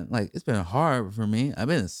like, man, like it's been hard for me. I've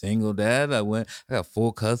been a single dad. I got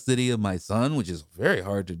full custody of my son, which is very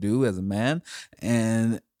hard to do as a man.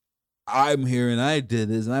 And I'm here and I did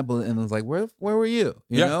this and I was like, where were you?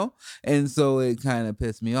 You know? And so it kind of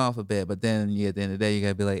pissed me off a bit. But then at the end of the day, you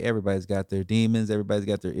gotta be like, everybody's got their demons, everybody's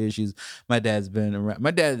got their issues. My dad's been around.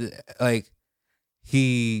 My dad, like,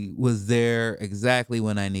 he was there exactly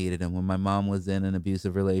when I needed him. When my mom was in an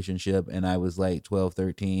abusive relationship and I was like 12,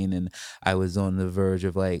 13, and I was on the verge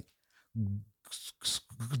of like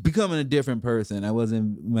becoming a different person. I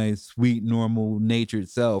wasn't my sweet, normal natured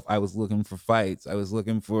self. I was looking for fights. I was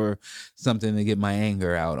looking for something to get my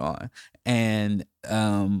anger out on. And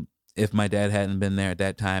if my dad hadn't been there at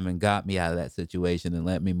that time and got me out of that situation and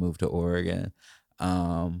let me move to Oregon,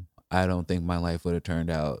 I don't think my life would have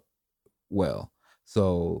turned out well.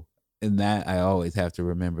 So in that, I always have to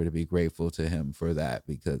remember to be grateful to him for that,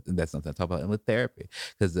 because that's something I talk about with therapy,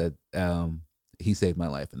 because he saved my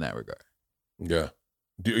life in that regard. Yeah.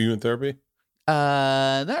 Are you in therapy?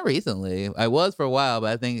 Not recently. I was for a while,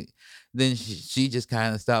 but I think then she just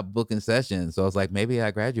kind of stopped booking sessions. So I was like, maybe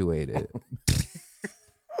I graduated.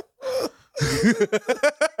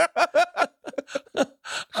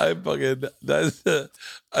 I've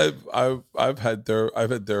had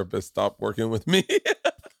therapists stop working with me.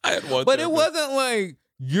 I had one, but it wasn't like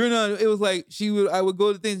you're not. It was like I would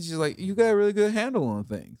go to things. And she's like, you got a really good handle on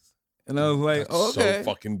things, and I was like, that's okay, so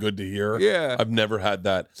fucking good to hear. Yeah, I've never had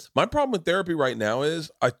that. My problem with therapy right now is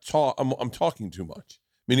I'm talking too much.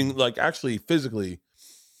 Meaning, like, actually, physically,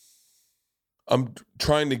 I'm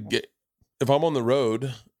trying to get. If I'm on the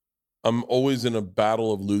road, I'm always in a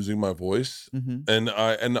battle of losing my voice, and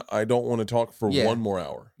I don't want to talk for one more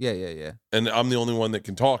hour. Yeah. And I'm the only one that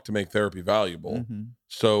can talk to make therapy valuable.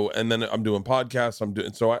 So, and then I'm doing podcasts.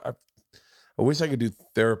 I wish I could do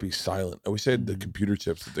therapy silent. I wish I had the computer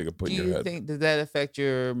chips that they could put in your head. Do you think, does that affect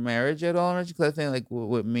your marriage at all? Because I think, like,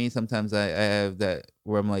 with me, sometimes I have that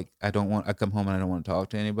where I'm like, I come home and I don't want to talk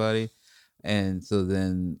to anybody. And so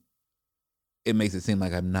then it makes it seem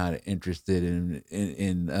like I'm not interested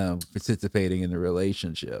in participating in the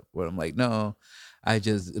relationship. Where I'm like, no, I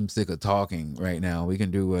just am sick of talking right now. We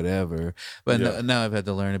can do whatever. But now I've had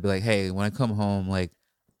to learn to be like, hey, when I come home, like,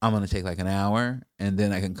 I'm going to take like an hour and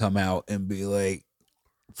then I can come out and be like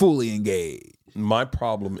fully engaged. My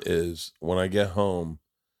problem is when I get home,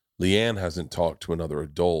 Leanne hasn't talked to another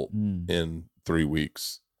adult in 3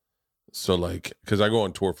 weeks. So, like, because I go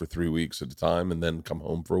on tour for 3 weeks at a time and then come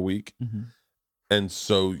home for a week. And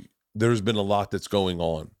so there's been a lot that's going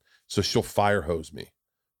on. So she'll fire hose me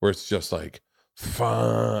where it's just like,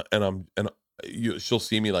 fun. And she'll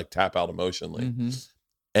see me like tap out emotionally.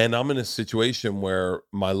 And I'm in a situation where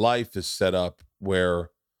my life is set up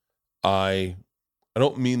where I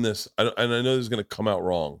don't mean this, and I know this is going to come out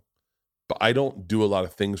wrong, but I don't do a lot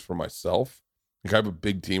of things for myself. Like, I have a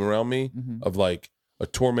big team around me of like a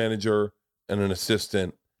tour manager and an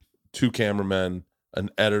assistant, 2 cameramen, an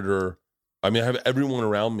editor. I mean, I have everyone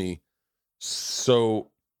around me. So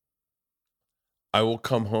I will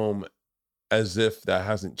come home as if that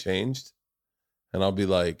hasn't changed. And I'll be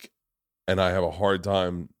like, and I have a hard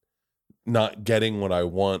time not getting what I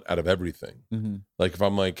want out of everything. Mm-hmm. Like if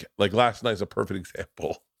I'm like last night's a perfect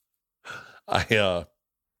example. The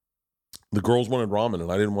girls wanted ramen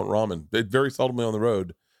and I didn't want ramen. It very seldomly on the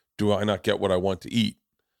road do I not get what I want to eat.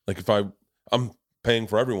 Like if I'm paying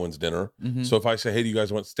for everyone's dinner. Mm-hmm. So if I say, hey, do you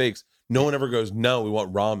guys want steaks? No one ever goes, no, we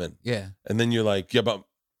want ramen. Yeah. And then you're like, yeah, but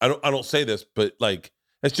I don't say this, but like,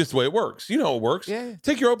 it's just the way it works. You know how it works. Yeah.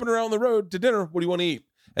 Take your opener out on the road to dinner. What do you want to eat?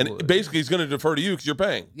 And Well, basically he's going to defer to you because you're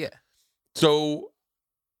paying. Yeah. So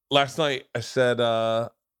last night I said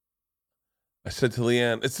to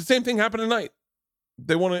Leanne, it's the same thing happened tonight.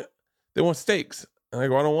 They want steaks. And I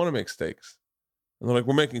go, I don't want to make steaks. And they're like,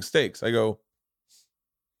 we're making steaks. I go,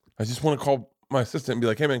 I just want to call my assistant and be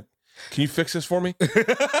like, hey man, can you fix this for me?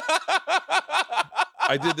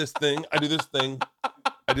 I do this thing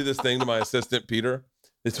to my assistant, Peter.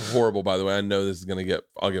 It's horrible, by the way. I know this is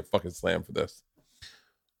I'll get fucking slammed for this.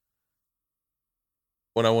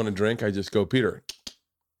 When I want to drink, I just go, Peter.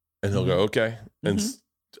 And he'll go, okay. And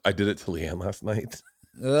I did it to Leanne last night.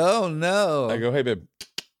 Oh no. I go, hey babe.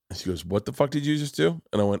 And she goes, what the fuck did you just do?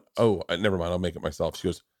 And I went, oh, never mind. I'll make it myself. She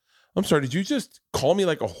goes, I'm sorry. Did you just call me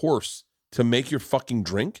like a horse to make your fucking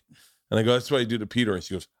drink? And I go, that's what I do to Peter. And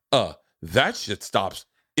she goes, that shit stops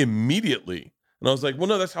immediately. And I was like, well,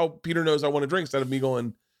 no, that's how Peter knows I want to drink instead of me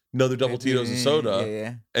going another double Tito's and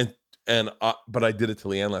soda. Yeah. But I did it to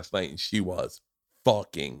Leanne last night and she was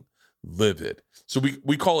fucking livid. So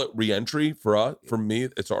we call it re-entry for me.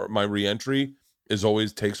 My re-entry is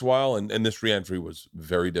always takes a while. And this re-entry was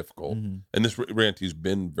very difficult. Mm-hmm. And this re-entry's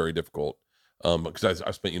been very difficult. Because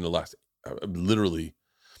I spent, literally,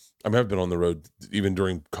 I've been on the road even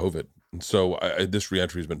during COVID. And so this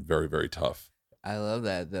re-entry has been very, very tough. I love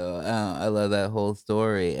that though. I love that whole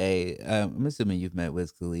story. I'm assuming you've met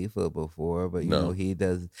Wiz Khalifa before, but you know he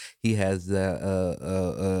has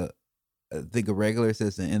I think a regular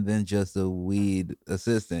assistant and then just a weed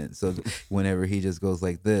assistant. So whenever he just goes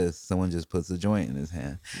like this, someone just puts a joint in his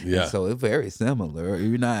hand. Yeah. And so it's very similar.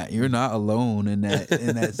 You're not alone in that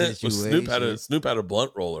situation. Well, Snoop had a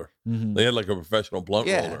blunt roller. Mm-hmm. They had like a professional blunt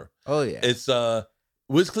roller. Oh yeah. It's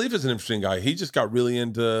Wiz Khalifa's an interesting guy. He just got really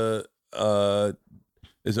into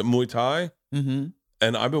is it Muay Thai? Mm-hmm.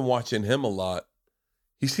 And I've been watching him a lot.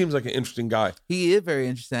 He seems like an interesting guy. He is very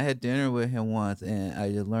interesting. I had dinner with him once, and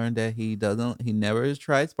I just learned that he never has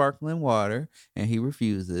tried sparkling water, and he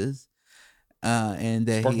refuses. And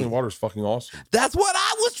that Sparkling water is fucking awesome. That's what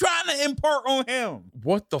I was trying to impart on him.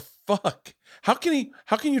 What the fuck? How can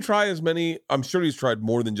you try as many? I'm sure he's tried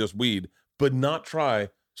more than just weed, but not try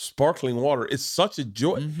sparkling water. It's such a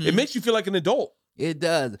joy. Mm-hmm. It makes you feel like an adult. It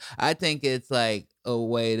does. I think it's like a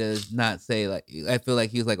way to not say like, I feel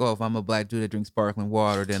like he's like, oh, if I'm a black dude that drinks sparkling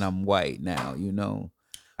water, then I'm white now,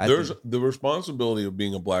 The responsibility of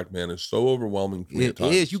being a black man is so overwhelming for me at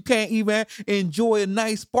times. It is. You can't even enjoy a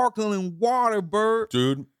nice sparkling water, Bert.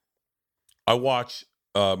 Dude, I watch,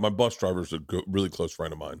 my bus driver's a really close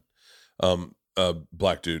friend of mine,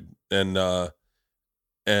 black dude.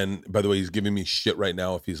 And by the way, he's giving me shit right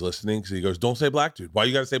now if he's listening because he goes, don't say black dude. Why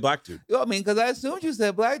you got to say black dude? I mean, because I assumed you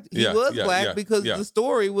said black. He was black because the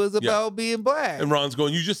story was about being black. And Ron's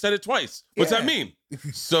going, you just said it twice. What's that mean?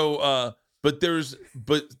 So, but there's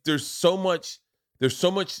so much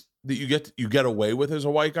that you get away with as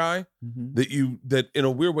a white guy that in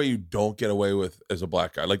a weird way you don't get away with as a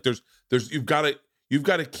black guy. Like you've got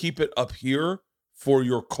to keep it up here for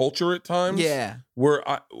your culture at times. Yeah. Where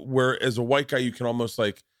as a white guy you can almost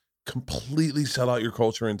like completely sell out your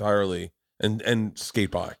culture entirely and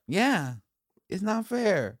skate by. Yeah. It's not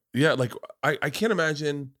fair. Yeah, like I can't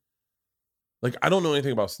imagine, like I don't know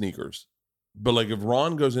anything about sneakers. But like if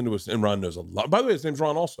Ron goes into and Ron knows a lot. By the way, his name's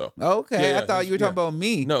Ron also. Okay, I thought you were talking about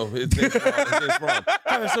me. No, his name's Ron. God,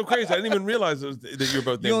 that's so crazy. I didn't even realize that you're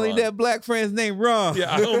both named You only Ron. that black friend's named Ron.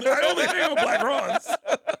 Yeah, I only name black Rons.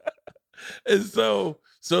 And so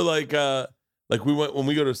like when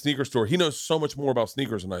we go to a sneaker store, he knows so much more about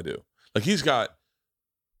sneakers than I do. Like he's got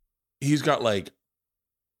like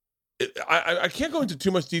I can't go into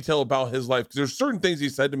too much detail about his life because there's certain things he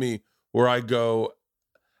said to me where I go,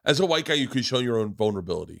 as a white guy, you could show your own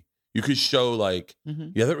vulnerability. You could show like,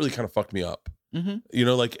 yeah, that really kind of fucked me up. Mm-hmm.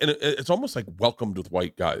 Like, and it's almost like welcomed with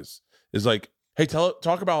white guys. It's like, hey,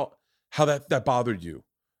 talk about how that bothered you.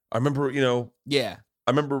 I remember, Yeah.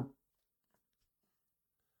 I remember.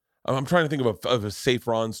 I'm trying to think of a Safe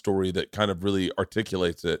Ron story that kind of really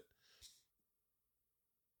articulates it.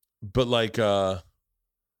 But like, I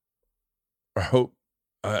hope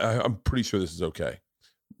I'm pretty sure this is okay.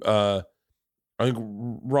 I think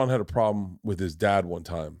Ron had a problem with his dad one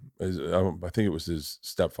time. I think it was his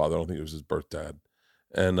stepfather. I don't think it was his birth dad.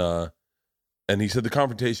 And And he said the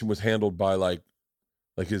confrontation was handled by like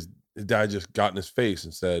his dad just got in his face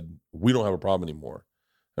and said, "We don't have a problem anymore."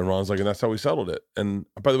 And Ron's like, and that's how we settled it. And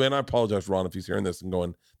by the way, and I apologize, Ron, if he's hearing this and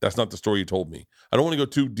going, "That's not the story you told me." I don't want to go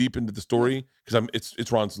too deep into the story because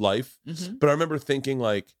it's Ron's life. Mm-hmm. But I remember thinking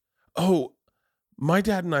like, oh, my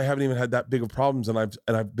dad and I haven't even had that big of problems, and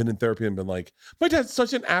I've been in therapy and been like, my dad's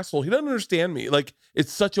such an asshole. He doesn't understand me. Like,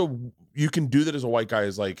 it's such a, you can do that as a white guy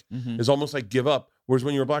is like, is almost like give up. Whereas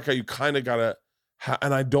when you're a black guy, you kind of gotta,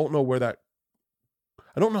 and I don't know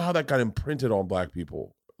I don't know how that got imprinted on black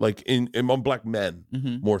people, like on black men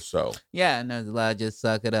more so. Yeah, and there's a lot of just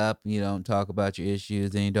suck it up. You don't talk about your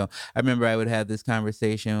issues, and you don't. I remember I would have this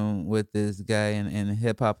conversation with this guy in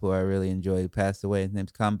hip hop who I really enjoyed. He passed away. His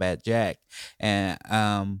name's Combat Jack, and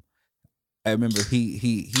I remember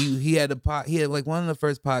he had he had like one of the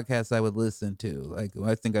first podcasts I would listen to. Like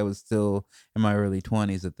I think I was still in my early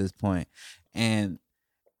 20s at this point, and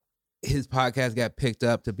his podcast got picked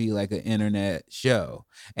up to be like an internet show.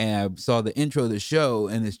 And I saw the intro of the show,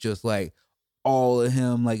 and it's just like all of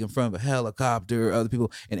him like in front of a helicopter, other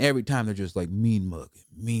people, and every time they're just like mean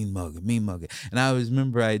mugging. And I always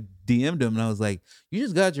remember I DM'd him and I was like, "You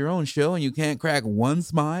just got your own show and you can't crack one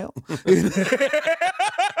smile?" And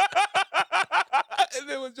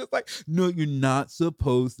it was just like, no, you're not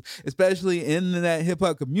supposed to, especially in that hip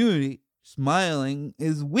hop community. Smiling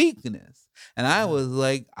is weakness. And I was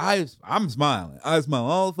like, I'm smiling. I smile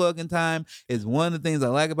all the fucking time. It's one of the things I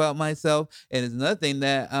like about myself. And it's another thing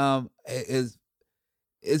that is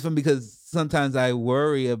from, because sometimes I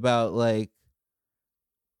worry about like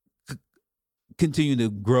continue to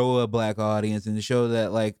grow a black audience and to show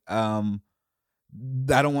that like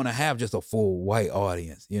I don't want to have just a full white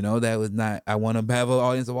audience, you know. That was not, I want to have an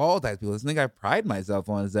audience of all types of people. This thing I pride myself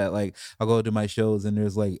on is that like I'll go to my shows and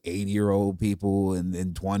there's like 80-year-old people and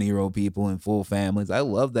 20-year-old people and full families. I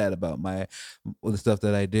love that about the stuff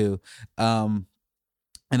that I do. And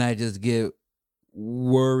I just get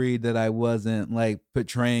worried that I wasn't like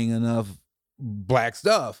portraying enough black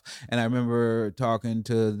stuff. And I remember talking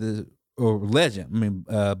to the legend,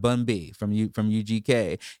 Bun B from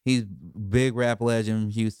UGK. He's big rap legend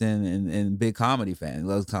from Houston and big comedy fan. He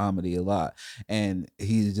loves comedy a lot. And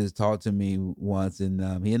he just talked to me once, and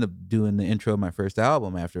he ended up doing the intro of my first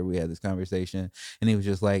album after we had this conversation. And he was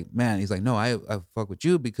just like, man, he's like, no, I fuck with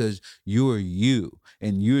you because you're you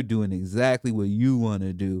and you're doing exactly what you want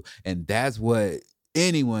to do. And that's what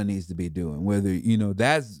anyone needs to be doing, whether, you know,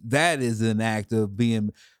 that is an act of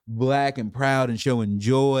being black and proud and showing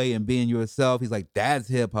joy and being yourself. He's like, that's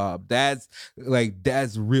hip hop. That's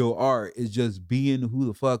real art. It's just being who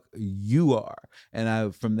the fuck you are.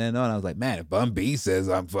 And from then on, I was like, man, if Bun B says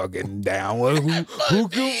I'm fucking down, who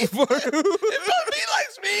can if Bun B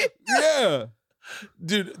likes me? Yeah,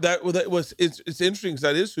 dude, it's interesting because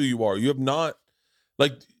that is who you are. You have not,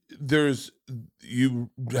 like, you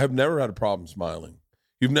have never had a problem smiling.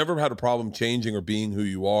 You've never had a problem changing or being who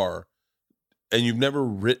you are. And you've never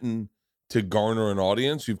written to garner an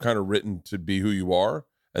audience. You've kind of written to be who you are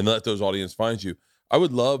and let those audience find you. I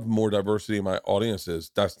would love more diversity in my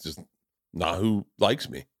audiences. That's just not who likes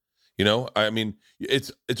me. You know, I mean,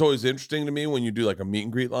 it's always interesting to me when you do like a meet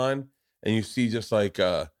and greet line and you see just like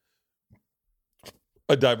a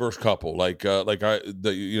diverse couple, and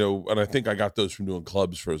I think I got those from doing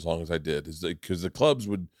clubs for as long as I did, is because the clubs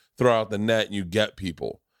would throw out the net and you get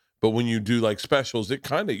people. But when you do like specials, you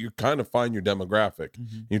kind of find your demographic.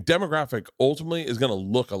 Mm-hmm. Your demographic ultimately is going to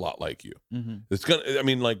look a lot like you. Mm-hmm. It's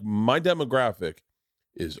like my demographic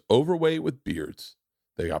is overweight with beards.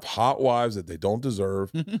 They have hot wives that they don't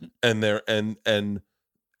deserve, and they're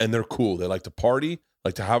cool. They like to party,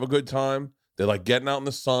 like to have a good time. They like getting out in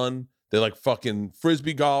the sun. They like fucking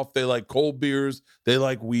frisbee golf. They like cold beers. They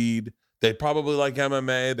like weed. They probably like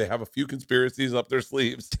MMA. They have a few conspiracies up their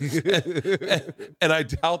sleeves, and I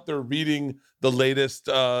doubt they're reading the latest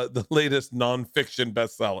nonfiction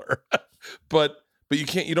bestseller. but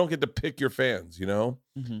you don't get to pick your fans, you know.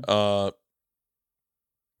 Mm-hmm.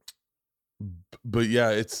 But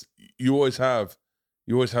yeah, you always have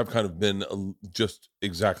kind of been just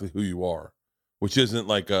exactly who you are, which isn't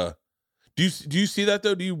like a. Do you see that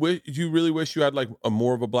though? Do you really wish you had like a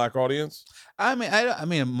more of a black audience? I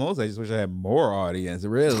just wish I had more audience.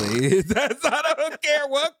 Really, I don't care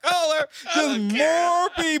what color. Just more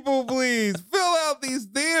people, please. Fill out these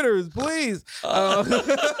theaters, please. I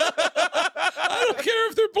don't care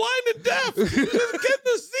if they're blind and deaf. Just get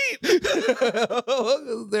the seat.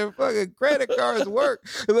 Their fucking credit cards work.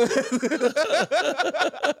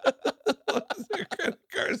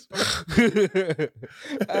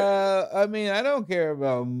 I don't care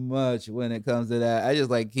about much when it comes to that. I just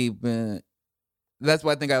like keeping that's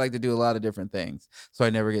why I think I like to do a lot of different things, so I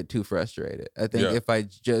never get too frustrated. I think Yeah. if I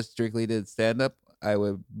just strictly did stand up, I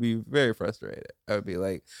would be very frustrated. I would be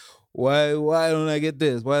like, why don't I get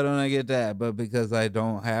this? Why don't I get that? But because I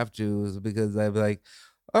don't have to, is because I'd be like,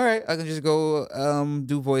 all right, I can just go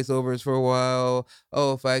do voiceovers for a while.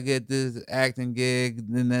 Oh, if I get this acting gig,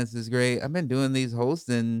 then this is great. I've been doing these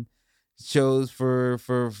hosting shows for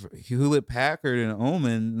Hewlett Packard and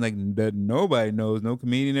Omen, like that nobody knows, no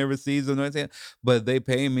comedian ever sees them, but they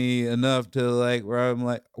pay me enough to like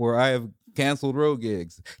where I have canceled road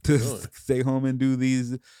gigs to Really? stay home and do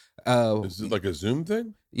these. Is it like a Zoom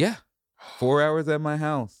thing? Yeah, 4 hours at my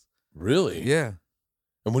house. Really? Yeah.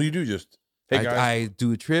 And what do you do? Just, hey guys. I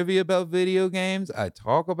do trivia about video games. I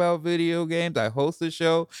talk about video games. I host a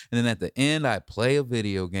show, and then at the end, I play a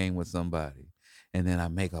video game with somebody, and then I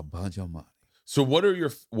make a bunch of money. So what are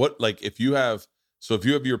your if you have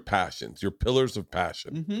your passions, your pillars of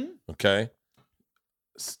passion, Mm-hmm. okay?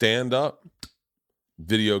 Stand up,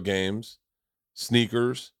 video games,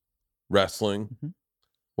 sneakers, wrestling. Mhm.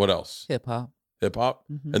 What else? Hip hop. Hip hop.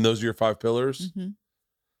 Mhm. And those are your 5 pillars? Mm-hmm.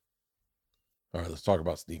 All right, let's talk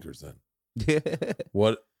about sneakers then. Yeah.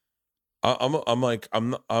 What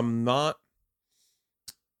I'm not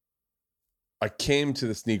I came to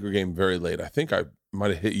the sneaker game very late. I think I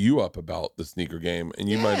might have hit you up about the sneaker game, and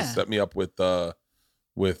you might have Yeah. set me up with Angelo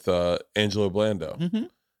Blando.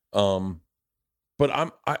 Mm-hmm. But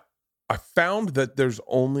I found that there's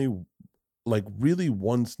only like really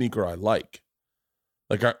one sneaker I like.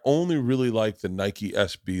 Like I only really like the Nike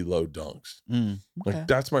SB Low Dunks. Okay. Like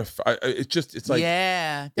that's my it's like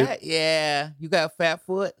yeah, you got a fat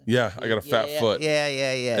foot. yeah, I got a fat foot. Yeah.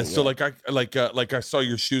 And so like I saw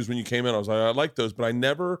your shoes when you came in. I was like, I like those, but I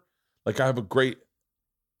never I have a great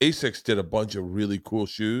Asics did a bunch of really cool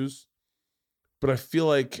shoes, but I feel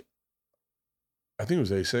like I think it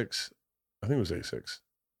was Asics.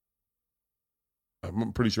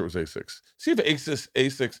 I'm pretty sure it was Asics. See if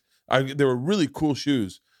Asics. They were really cool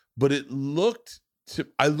shoes, but I looked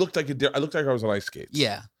like I was on ice skates.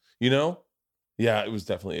 Yeah. You know? Yeah, it was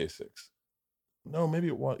definitely Asics. No, maybe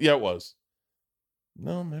it was. Yeah, it was.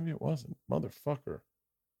 No, maybe it wasn't. Motherfucker.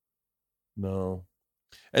 No.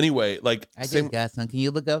 Anyway, like I just got some. Can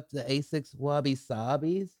you look up the A6 Wabi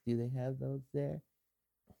Sabis? Do they have those there?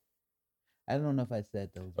 I don't know if I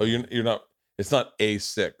said those. Oh, you're not. It's not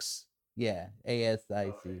A6. Yeah,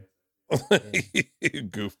 ASIC.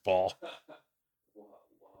 Goofball.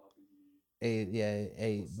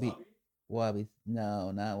 Wabi.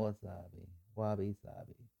 No, not wasabi. Wabi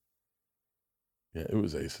Sabi. Yeah, it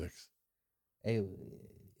was Asics. A,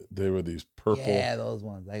 They were these purple. Yeah, those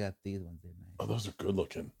ones. I got these ones. They're nice. Oh, those are good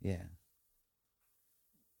looking. Yeah.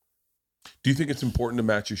 Do you think it's important to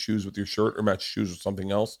match your shoes with your shirt or match shoes with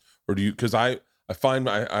something else? Or do you, because I find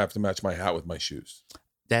I have to match my hat with my shoes.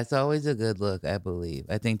 That's always a good look, I believe.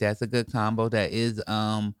 I think that's a good combo. That is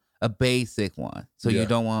a basic one. So Yeah. you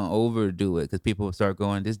don't want to overdo it because people start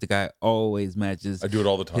going, this the guy always matches I do it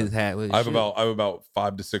all the time. his hat with his I have shoe. about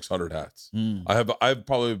 500 to 600 hats. Mm. I have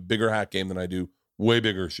probably a bigger hat game than I do. Way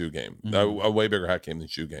bigger shoe game. Mhm. A way bigger hat game than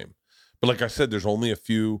shoe game. But like I said, there's only a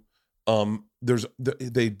few.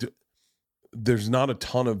 There's not a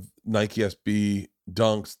ton of Nike SB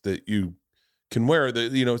Dunks that you can wear.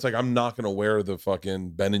 It's like I'm not gonna wear the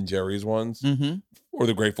fucking Ben and Jerry's ones Mm-hmm. or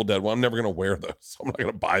the Grateful Dead one. I'm never gonna wear those. So I'm not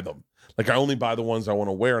gonna buy them. Like I only buy the ones I want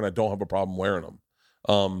to wear, and I don't have a problem wearing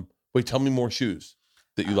them. Wait, tell me more shoes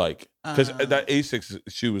that you like, because that Asics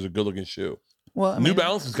shoe is a good looking shoe. Well, I New mean,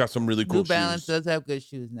 Balance has got some really cool New Balance shoes. does have good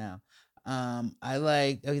shoes now. I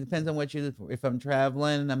like. It depends on what you. If I'm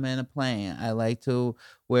traveling and I'm in a plane, I like to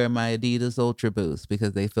wear my Adidas Ultra Boost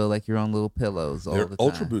because they feel like you're on little pillows all Their the time.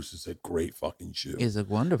 Ultra Boost is a great fucking shoe. Is a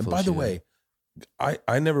wonderful. And by the shoe. way,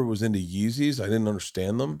 I never was into Yeezys. I didn't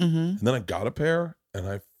understand them, Mm-hmm. and then I got a pair, and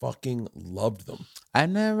I fucking loved them. I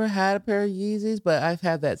never had a pair of Yeezys, but I've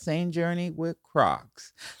had that same journey with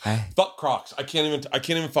Crocs. Fuck Crocs. I can't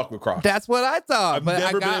even fuck with Crocs. That's what I thought, I've but I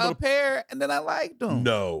never been got able a pair and then I liked them.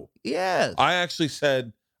 No. Yes. I actually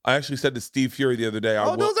said to Steve Fury the other day.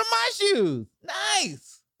 Those are my shoes.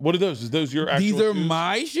 Nice. What are those? Is those your actual These are shoes?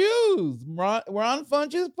 my shoes. Ron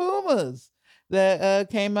Funches Pumas that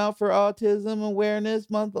came out for Autism Awareness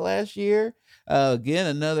Month last year. Again,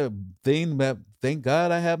 another thing that thank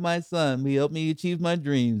God I have my son. He helped me achieve my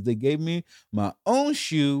dreams. They gave me my own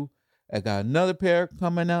shoe. I got another pair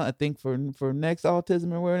coming out, I think, for next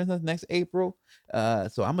Autism Awareness Month, next April.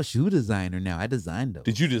 So I'm a shoe designer now. I designed those.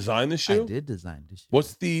 Did you design the shoe? I did design the shoe.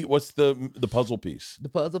 What's the puzzle piece? The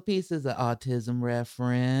puzzle piece is an autism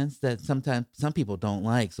reference that sometimes some people don't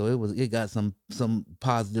like. So it got some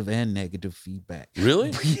positive and negative feedback.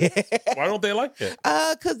 Really? Yeah. Why don't they like it?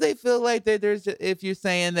 Because they feel like that if you're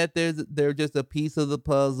saying that they're just a piece of the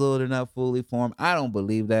puzzle, they're not fully formed. I don't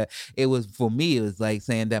believe that. For me, it was like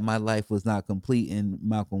saying that my life was not complete and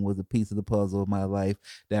Malcolm was a piece of the puzzle of my life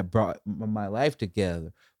that brought my life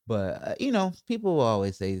together. But people will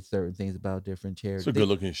always say certain things about different charities. It's a good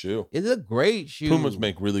looking shoe. It's a great shoe. Pumas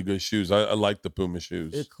make really good shoes. I like the Puma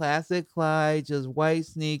shoes. It's classic Clyde, just white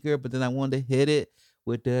sneaker, but then I wanted to hit it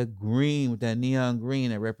with that green, with that neon green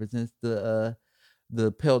that represents the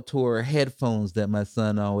Peltor headphones that my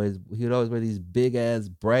son he would always wear these big ass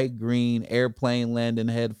bright green airplane landing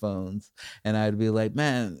headphones. And I'd be like,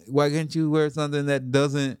 man, why can't you wear something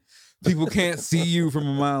that people can't see you from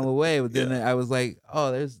a mile away? But then I was like,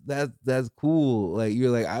 oh, that's cool. Like, you're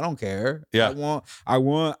like, I don't care. Yeah. I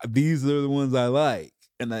want these are the ones I like.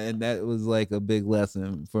 And that was like a big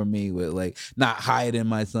lesson for me with like not hiding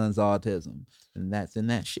my son's autism. And that's in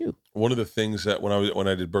that shoe. One of the things that when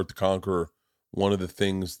I did Birth to Conquer, one of the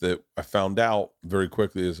things that I found out very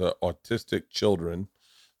quickly is autistic children,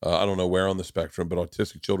 I don't know where on the spectrum, but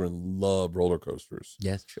autistic children love roller coasters.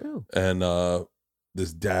 That's true. And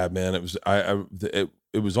this dad, man, it was it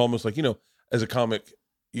was almost like, as a comic,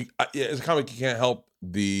 you can't help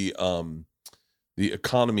the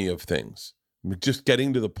economy of things, just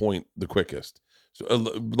getting to the point the quickest. So a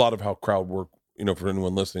lot of how crowd work, for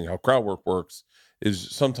anyone listening, how crowd work works is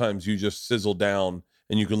sometimes you just sizzle down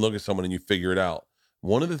and you can look at someone and you figure it out.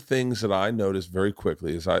 One of the things that I noticed very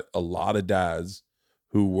quickly is a lot of dads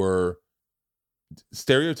who were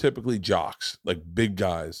stereotypically jocks, like big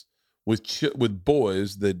guys, with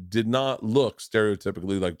boys that did not look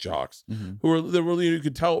stereotypically like jocks, you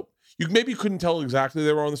could tell. You maybe couldn't tell exactly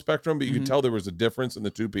they were on the spectrum, but you could tell there was a difference in the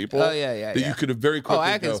two people. Oh yeah. You could have very quickly.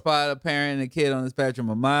 I can spot a parent and a kid on the spectrum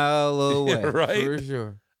a mile away, right? For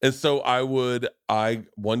sure. And so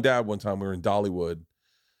one dad, one time we were in Dollywood,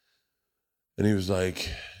 and he was like,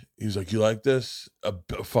 you like this? A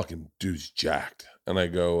fucking dude's jacked. And I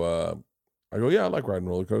go, yeah, I like riding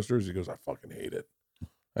roller coasters. He goes, I fucking hate it.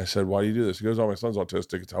 I said, why do you do this? He goes, oh, my son's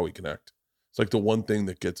autistic. It's how we connect. It's like the one thing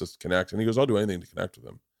that gets us to connect. And he goes, I'll do anything to connect with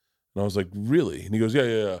him. And I was like, really? And he goes, yeah.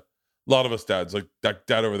 A lot of us dads, like that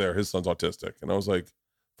dad over there, his son's autistic. And I was like,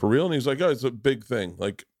 for real? And he's like, oh, it's a big thing.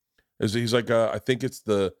 Like, he's like, I think it's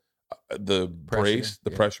the brace,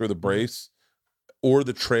 the pressure of the brace, or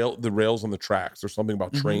the rails on the tracks, or something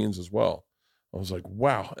about trains as well. I was like,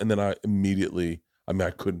 wow. And then I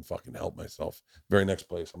couldn't fucking help myself. Very next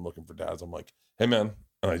place, I'm looking for dads. I'm like, hey man.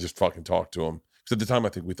 And I just fucking talked to him. Because at the time, I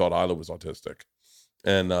think we thought Isla was autistic.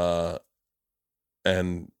 But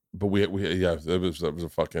that was a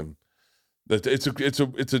fucking,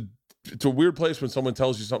 it's a weird place when someone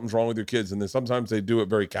tells you something's wrong with your kids. And then sometimes they do it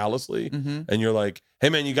very callously. And you're like, hey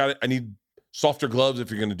man, you got it. I need softer gloves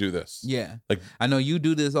if you're going to do this. Yeah. Like, I know you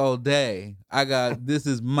do this all day. This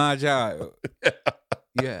is my job.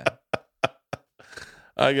 Yeah.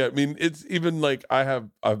 It's even like I've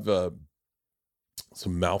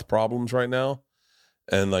some mouth problems right now,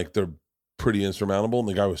 and like they're pretty insurmountable. And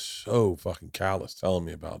the guy was so fucking callous telling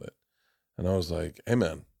me about it. And I was like, hey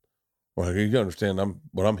man, well, you gotta understand,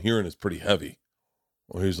 what I'm hearing is pretty heavy.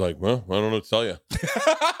 Well, he's like, well, I don't know what to tell you.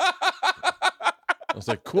 I was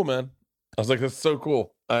like, cool, man. I was like, that's so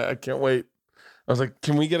cool. I can't wait. I was like,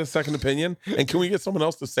 can we get a second opinion? And can we get someone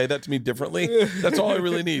else to say that to me differently? That's all I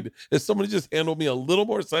really need. Is someone to just handle me a little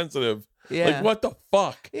more sensitive. Yeah. Like, what the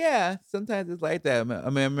fuck? Yeah. Sometimes it's like that. I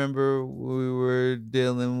remember we were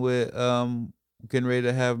dealing with getting ready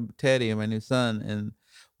to have Teddy, my new son, and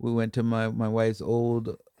we went to my wife's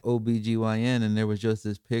old OBGYN, and there was just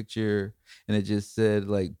this picture, and it just said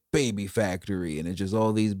like baby factory, and it's just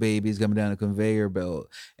all these babies coming down a conveyor belt.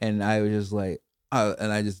 And I was just like,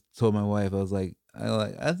 and I just told my wife, I was like,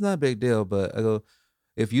 that's not a big deal, but I go,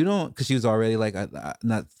 if you don't, because she was already like,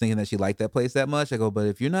 not thinking that she liked that place that much. I go, but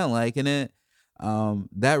if you're not liking it,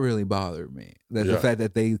 that really bothered me. That the fact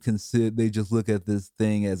that they just look at this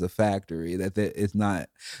thing as a factory, that it's not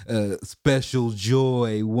a special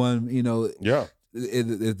joy. Yeah.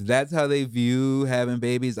 If that's how they view having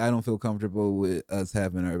babies, I don't feel comfortable with us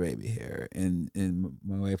having our baby here. And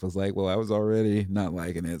my wife was like, well, I was already not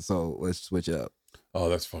liking it, so let's switch up. Oh,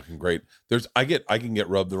 that's fucking great. I can get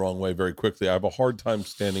rubbed the wrong way very quickly. I have a hard time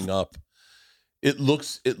standing up. I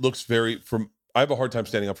have a hard time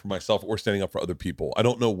standing up for myself or standing up for other people. I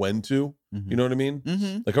don't know when to. You know what I mean?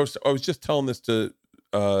 Like I was just telling this to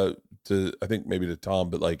I think maybe to Tom,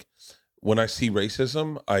 but like when I see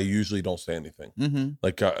racism, I usually don't say anything.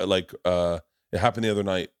 Like it happened the other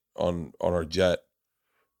night on our jet.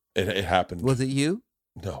 It happened. Was it you?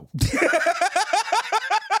 No.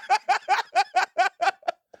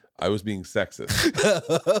 I was being sexist.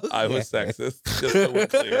 Okay. I was sexist, just so we're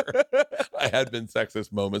clear. I had been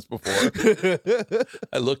sexist moments before.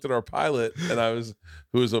 I looked at our pilot,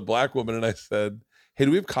 who was a black woman, and I said, "Hey,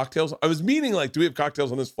 do we have cocktails?" I was meaning like, "Do we have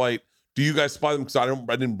cocktails on this flight? Do you guys supply them? Because I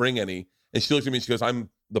didn't bring any." And she looked at me and she goes,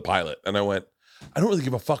 "I'm the pilot," and I went, "I don't really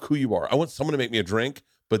give a fuck who you are. I want someone to make me a drink."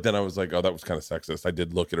 But then I was like, "Oh, that was kind of sexist." I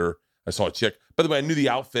did look at her. I saw a chick. By the way, I knew the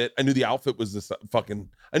outfit. I knew the outfit was the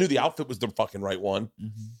fucking right one.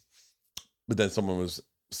 But then someone was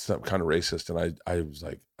some kind of racist, and I was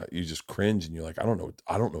like, you just cringe, and you're like, I don't know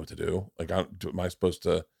what to do. Like, am I supposed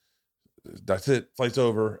to? That's it. Flight's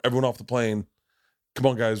over. Everyone off the plane. Come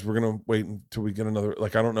on, guys. We're gonna wait until we get another.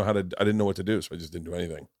 Like, I don't know how to. I didn't know what to do, so I just didn't do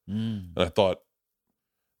anything. And I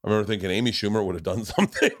remember thinking Amy Schumer would have done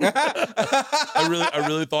something. I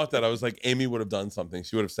really thought that. I was like, Amy would have done something.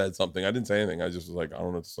 She would have said something. I didn't say anything. I just was like, I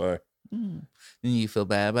don't know what to say. And you feel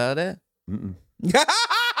bad about it?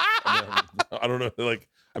 I don't know. Like,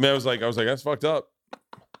 I mean, I was like, that's fucked up.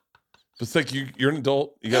 It's like you're an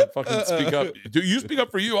adult. You gotta fucking speak up. Do you speak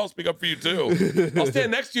up for you? I'll speak up for you too. I'll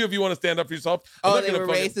stand next to you if you want to stand up for yourself. They were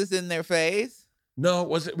racist in their face? No,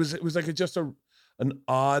 it was like just an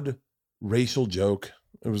odd racial joke.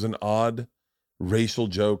 It was an odd racial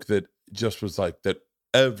joke that just was like that.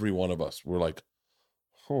 Every one of us were like,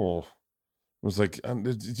 oh, it was like.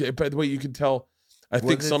 By the way, you could tell. I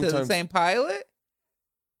think sometimes the same pilot.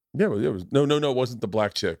 Yeah, it was no. It wasn't the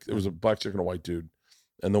black chick. It was a black chick and a white dude,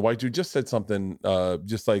 and the white dude just said something,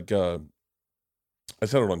 just like I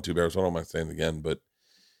said it on Two Bears. So I don't mind saying it again, but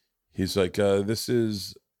he's like, "This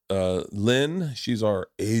is Lynn. She's our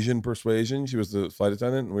Asian persuasion. She was the flight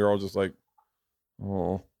attendant," and we were all just like,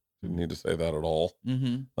 "Oh, didn't need to say that at all."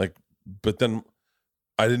 Like, but then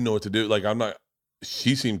I didn't know what to do. Like,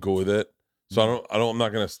 she seemed cool with it. So I'm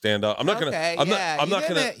not going to stand up. I'm not going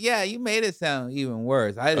to. Yeah, you made it sound even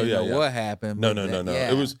worse. I didn't know what happened. No.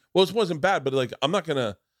 Yeah. It wasn't bad, but like, I'm not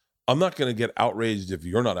going to get outraged if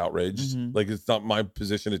you're not outraged. Like, it's not my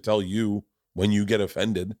position to tell you when you get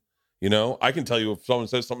offended. You know, I can tell you if someone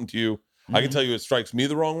says something to you, I can tell you it strikes me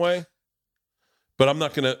the wrong way, but I'm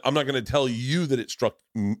not going to tell you that it struck.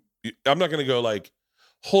 I'm not going to go like,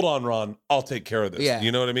 hold on, Ron, I'll take care of this. Yeah.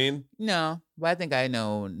 You know what I mean? No, but I think I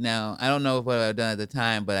know now. I don't know what I've done at the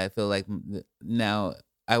time, but I feel like now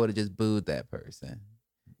I would have just booed that person.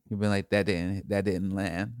 You've been like, that didn't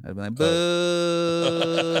land. I'd be like,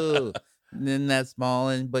 boo. And then that's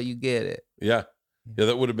small, but you get it. Yeah,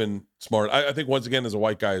 that would have been smart. I think once again, as a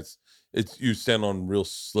white guy, it's you stand on real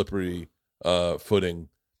slippery footing,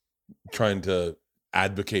 trying to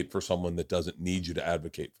advocate for someone that doesn't need you to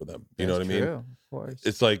advocate for them. You know what I mean? Of course.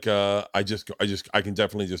 It's like I can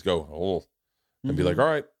definitely just go and be like, all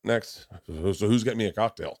right, next. So who's getting me a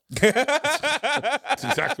cocktail? That's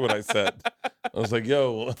exactly what I said. I was like,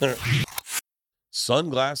 yo.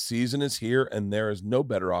 Sunglass season is here, and there is no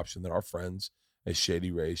better option than our friends at Shady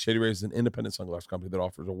Rays. Shady Rays is an independent sunglass company that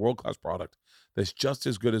offers a world-class product that's just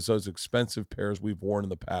as good as those expensive pairs we've worn in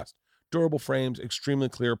the past. Durable frames, extremely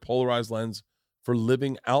clear, polarized lens, for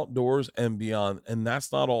living outdoors and beyond. And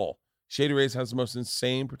that's not all. Shady Rays has the most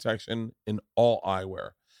insane protection in all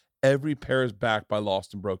eyewear. Every pair is backed by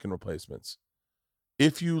lost and broken replacements.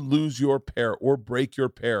 If you lose your pair or break your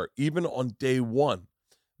pair, even on day one,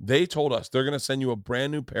 they told us they're going to send you a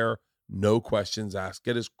brand new pair, no questions asked.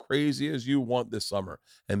 Get as crazy as you want this summer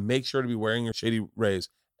and make sure to be wearing your Shady Rays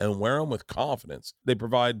and wear them with confidence. They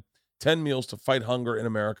provide 10 meals to fight hunger in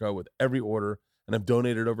America with every order, and have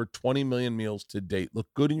donated over 20 million meals to date. Look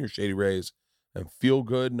good in your Shady Rays and feel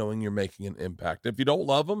good knowing you're making an impact. If you don't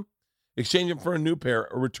love them, exchange them for a new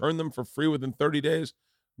pair or return them for free within 30 days.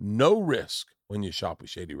 No risk when you shop with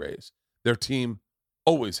Shady Rays. Their team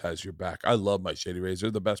always has your back. I love my Shady Rays.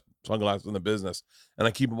 They're the best sunglasses in the business, and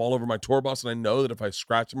I keep them all over my tour bus, and I know that if I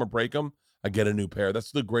scratch them or break them, I get a new pair.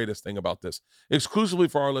 That's the greatest thing about this. Exclusively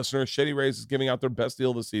for our listeners, Shady Rays is giving out their best deal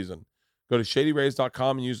of the season. Go to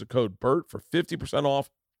shadyrays.com and use the code BERT for 50% off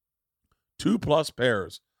 2+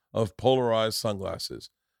 pairs of polarized sunglasses.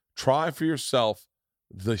 Try for yourself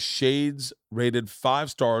the shades rated 5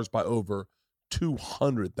 stars by over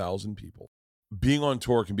 200,000 people. Being on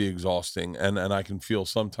tour can be exhausting, and I can feel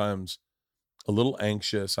sometimes a little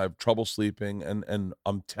anxious. I have trouble sleeping, and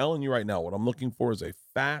I'm telling you right now, what I'm looking for is a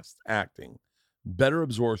fast-acting, better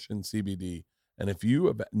absorption CBD. And if you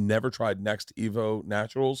have never tried Next Evo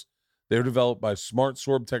Naturals, they're developed by Smart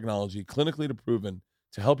Sorb technology, clinically proven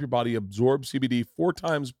to help your body absorb CBD 4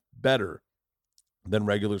 times better than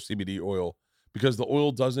regular CBD oil because the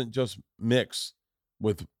oil doesn't just mix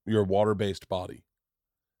with your water-based body.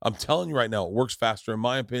 I'm telling you right now, it works faster, in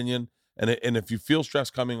my opinion. And if you feel stress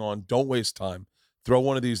coming on, don't waste time. Throw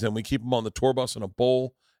one of these in. We keep them on the tour bus in a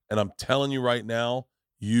bowl. And I'm telling you right now,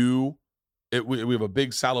 we have a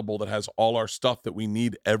big salad bowl that has all our stuff that we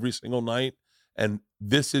need every single night. And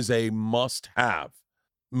this is a must-have.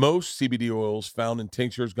 Most CBD oils found in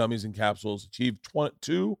tinctures, gummies, and capsules achieve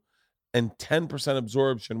 2 and 10%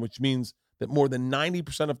 absorption, which means that more than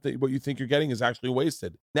 90% of what you think you're getting is actually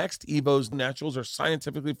wasted. Next Evo's naturals are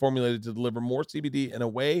scientifically formulated to deliver more CBD in a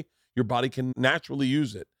way your body can naturally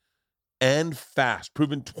use it, and fast,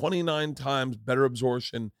 proven 29 times better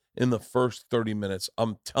absorption in the first 30 minutes.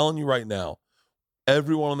 I'm telling you right now,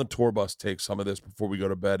 everyone on the tour bus takes some of this before we go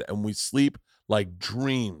to bed, and we sleep like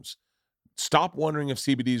dreams. Stop wondering if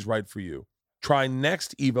CBD is right for you. Try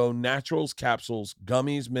Next Evo naturals, capsules,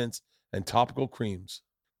 gummies, mints, and topical creams.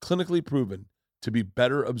 Clinically proven to be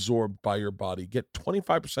better absorbed by your body. Get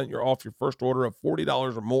 25% off your first order of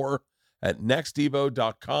 $40 or more at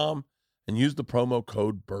nextevo.com and use the promo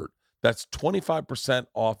code BERT. That's 25%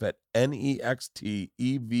 off at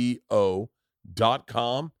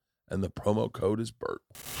nextevo.com, and the promo code is BERT.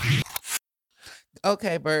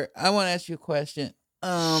 Okay, Bert, I want to ask you a question.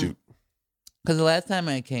 Shoot. Because the last time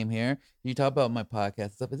I came here, you talked about my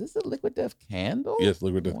podcast stuff. Is this a Liquid Death candle? Yes,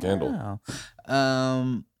 Liquid Death candle. Wow.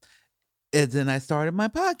 And then I started my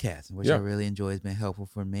podcast, which Yeah. I really enjoy. It's been helpful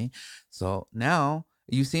for me. So now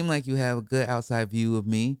you seem like you have a good outside view of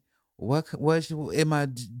me.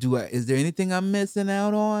 Is there anything I'm missing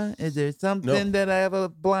out on? Is there something that I have a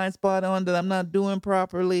blind spot on that I'm not doing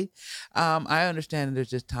properly? I understand that there's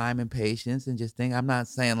just time and patience and just think. I'm not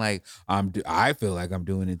saying like I feel like I'm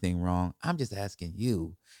doing anything wrong. I'm just asking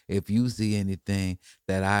you if you see anything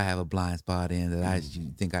that I have a blind spot in that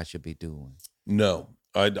you think I should be doing. No,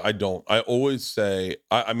 I don't. I always say,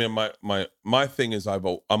 I mean, my thing is I'm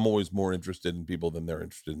always more interested in people than they're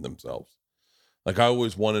interested in themselves. Like, I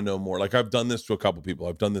always want to know more. Like, I've done this to a couple people.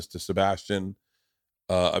 I've done this to Sebastian.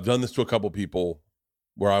 I've done this to a couple people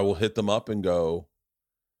where I will hit them up and go,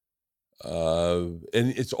 and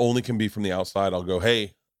it's only can be from the outside. I'll go,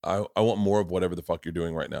 hey, I want more of whatever the fuck you're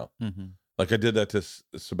doing right now. Mm-hmm. Like, I did that to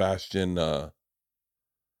Sebastian.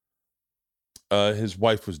 His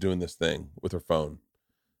wife was doing this thing with her phone.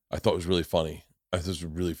 I thought it was really funny. I thought it was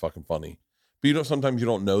really fucking funny. But sometimes you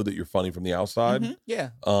don't know that you're funny from the outside. Mm-hmm. Yeah.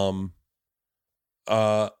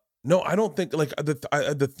 No, I don't think, like,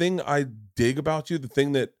 the thing I dig about you, the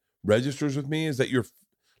thing that registers with me is that you're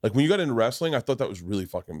like, when you got into wrestling, I thought that was really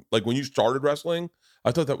fucking, like, when you started wrestling,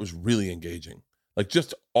 I thought that was really engaging, like,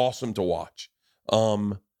 just awesome to watch.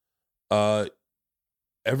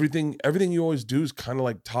 Everything you always do is kind of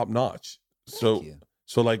like top notch. So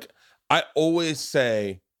like, I always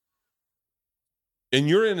say, and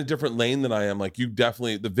you're in a different lane than I am. Like, you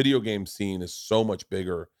definitely, the video game scene is so much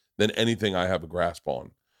bigger than anything I have a grasp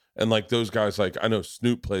on. And like, those guys, like, I know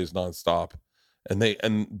Snoop plays nonstop, and they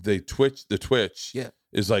Twitch, the Twitch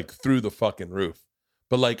is like through the fucking roof.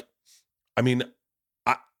 But like, I mean,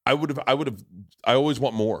 I always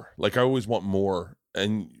want more. Like, I always want more.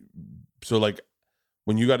 And so like,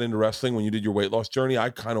 when you got into wrestling, when you did your weight loss journey, I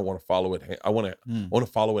kind of want to follow it. I want to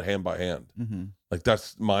follow it hand by hand. Mm-hmm. Like,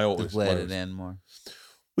 that's my always. Just let it in more.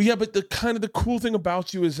 Well, yeah, but the cool thing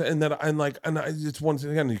about you is, it's once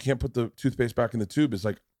again, you can't put the toothpaste back in the tube. Is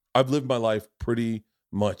like, I've lived my life pretty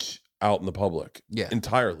much out in the public,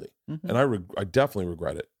 entirely, and I definitely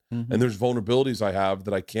regret it. Mm-hmm. And there's vulnerabilities I have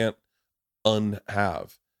that I can't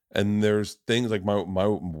unhave, and there's things like my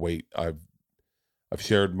weight. I've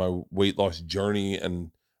shared my weight loss journey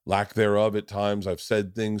and lack thereof at times. I've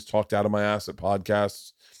said things, talked out of my ass at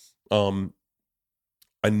podcasts.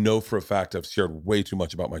 I know for a fact I've shared way too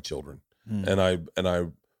much about my children, and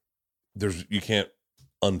you can't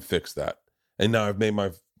unfix that. And now I've made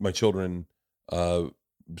my children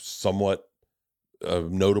somewhat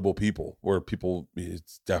notable people, where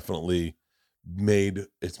it's definitely made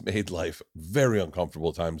life very uncomfortable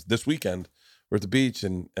at times. This weekend we're at the beach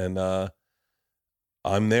and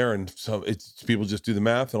I'm there, and so it's people just do the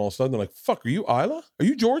math, and all of a sudden they're like, "Fuck, are you Isla? Are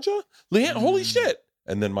you Georgia? Leanne? Holy shit!"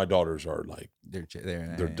 And then my daughters are like, they're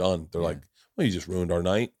done. They're like, "Well, you just ruined our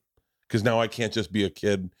night," because now I can't just be a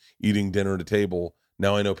kid eating dinner at a table.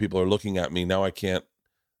 Now I know people are looking at me. Now I can't,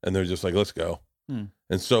 and they're just like, "Let's go."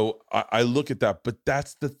 And so I look at that, but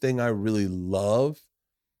that's the thing I really love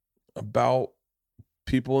about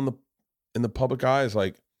people in the public eye is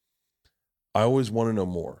like, I always want to know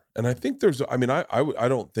more. And I think I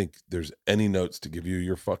don't think there's any notes to give you.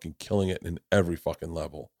 You're fucking killing it in every fucking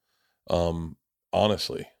level.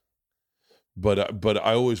 Honestly. but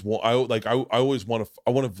I always want I always want to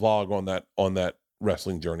vlog on that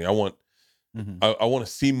wrestling journey. I want to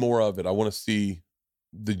see more of it. I want to see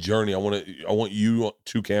the journey. I want you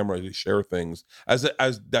to camera to share things as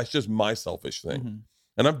that's just my selfish thing.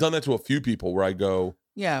 And I've done that to a few people where I go,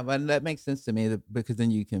 yeah, but that makes sense to me because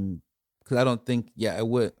then you can, because I don't think, I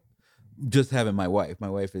would just having my wife. My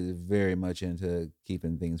wife is very much into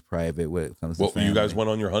keeping things private when it comes to family. You guys went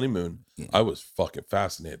on your honeymoon. Yeah. I was fucking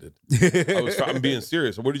fascinated. I'm being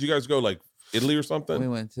serious. Where did you guys go? Like Italy or something? We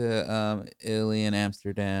went to Italy and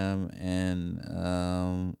Amsterdam,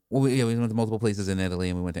 and we went to multiple places in Italy,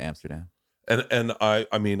 and we went to Amsterdam. And I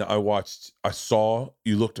saw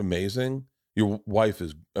you looked amazing. Your wife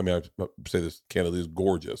is, I say this candidly, is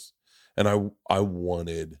gorgeous, and I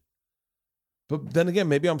wanted. But then again,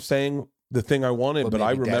 maybe I'm saying the thing I wanted, but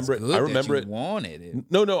I remember it. I remember it. Wanted it.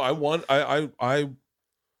 No, I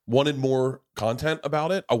wanted more content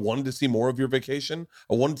about it. I wanted to see more of your vacation.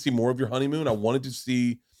 I wanted to see more of your honeymoon. I wanted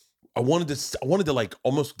to like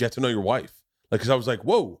almost get to know your wife. Like, cause I was like,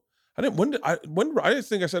 whoa, I just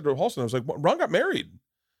think I said to Halston, I was like, Ron got married.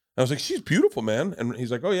 And I was like, she's beautiful, man. And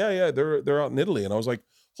he's like, oh yeah, they're out in Italy. And I was like,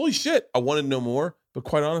 holy shit, I wanted to know more. But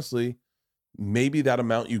quite honestly, maybe that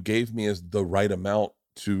amount you gave me is the right amount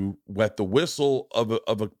to wet the whistle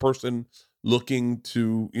of a person looking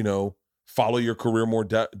to, follow your career more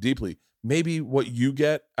deeply. Maybe what you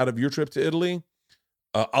get out of your trip to Italy,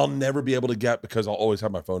 I'll never be able to get because I'll always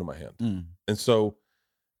have my phone in my hand. And so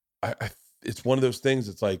it's one of those things.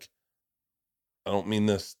 It's like, I don't mean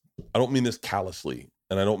this callously.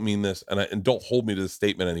 And I don't mean this, and don't hold me to this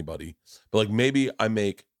statement, anybody. But like, maybe I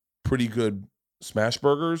make pretty good smash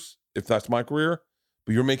burgers if that's my career,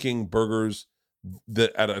 but you're making burgers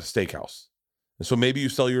at a steakhouse, and so maybe you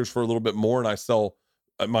sell yours for a little bit more, and I sell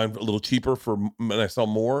mine a little cheaper and I sell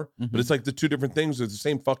more. But it's like the two different things. It's the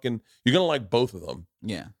same fucking. You're gonna like both of them.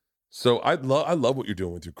 Yeah. So I love what you're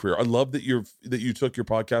doing with your career. I love that you took your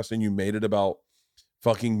podcast and you made it about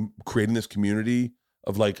fucking creating this community.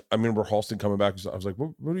 Of like, I remember Halston coming back. I was like,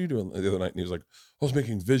 what are you doing the other night? And he was like, I was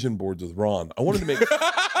making vision boards with Ron. I wanted to make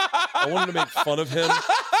fun of him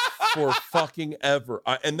for fucking ever.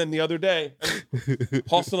 And then the other day,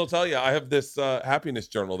 Halston will tell you, I have this happiness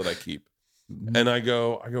journal that I keep. And I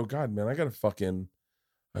go, God, man, I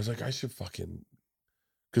was like, I should fucking,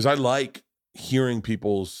 because I like hearing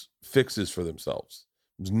people's fixes for themselves.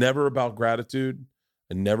 It was never about gratitude.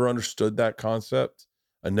 I never understood that concept.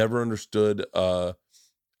 I never understood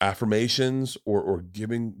affirmations or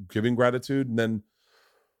giving gratitude. And then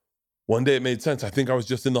one day it made sense. I think I was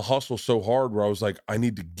just in the hustle so hard where I was like, I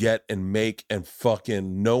need to get and make, and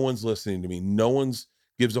fucking no one's listening to me. No one's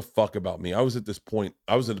gives a fuck about me. I was at a point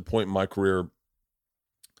in my career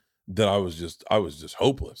that I was just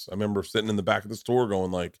hopeless. I remember sitting in the back of the store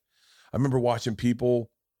going like, I remember watching people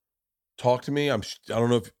talk to me. I don't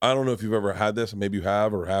know if you've ever had this, maybe you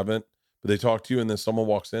have or haven't, but they talk to you and then someone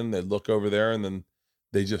walks in, they look over there and then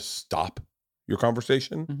they just stop your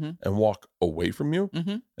conversation and walk away from you.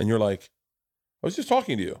 And you're like, I was just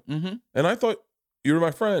talking to you. And I thought you were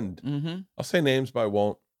my friend. I'll say names, but I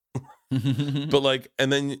won't. But like,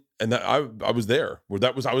 I was there where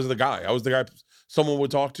I was the guy someone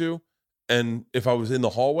would talk to. And if I was in the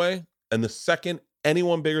hallway and the second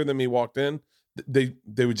anyone bigger than me walked in, they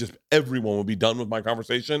would just, everyone would be done with my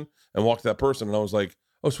conversation and walk to that person. And I was like,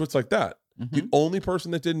 oh, so it's like that. The only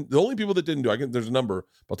people that didn't do, there's a number,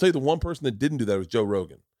 but I'll tell you the one person that didn't do that was Joe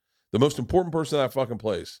Rogan. The most important person in that fucking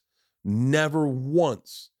place. Never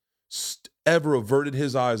once ever averted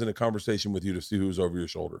his eyes in a conversation with you to see who was over your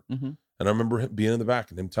shoulder. And I remember being in the back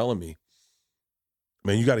and him telling me,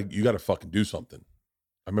 man, you gotta fucking do something.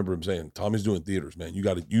 I remember him saying, Tommy's doing theaters, man.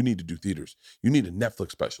 You need to do theaters. You need a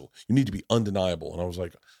Netflix special. You need to be undeniable. And I was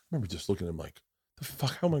like, I remember just looking at him like, the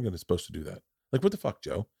fuck, how am I supposed to do that? Like, what the fuck,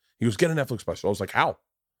 Joe? He goes, get a Netflix special. I was like, how?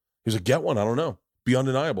 He was like, get one. I don't know. Be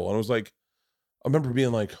undeniable. And I was like, I remember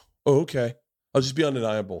being like, oh, okay. I'll just be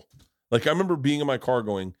undeniable. Like, I remember being in my car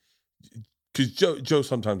going, because Joe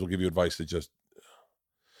sometimes will give you advice that just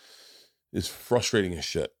is frustrating as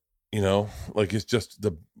shit. Like it's just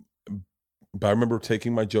but I remember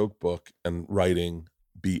taking my joke book and writing,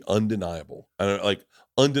 be undeniable. And like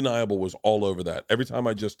undeniable was all over that. Every time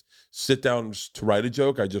I just sit down to write a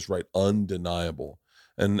joke, I just write undeniable.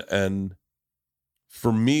 And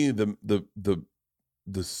for me, the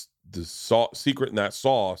secret in that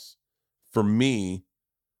sauce for me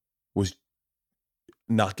was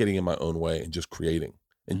not getting in my own way and just creating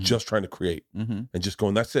and just trying to create and just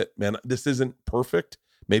going, that's it, man. This isn't perfect.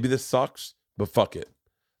 Maybe this sucks, but fuck it.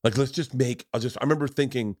 Like, let's just I remember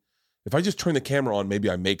thinking, if I just turn the camera on, maybe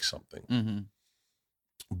I make something.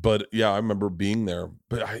 But yeah, I remember being there.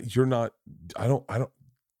 But you're not. I don't.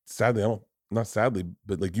 Sadly, I don't. Not sadly,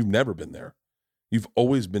 but like you've never been there. You've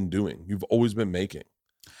always been doing. You've always been making.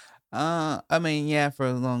 I mean, yeah, for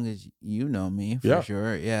as long as you know me, for Yeah.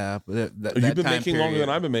 sure. Yeah, but You've been making longer than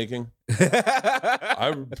I've been making.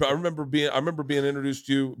 I remember being introduced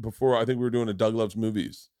to you before. I think we were doing a Doug Loves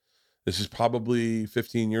Movies. This is probably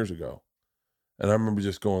 15 years ago, and I remember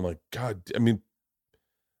just going like, God. I mean,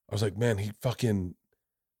 I was like, man, he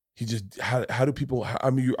just how do people? I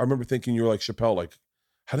mean, I remember thinking you were like Chappelle. Like,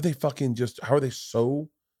 how do they fucking just? How are they so?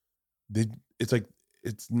 It's like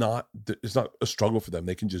it's not a struggle for them.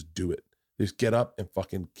 They can just do it. They just get up and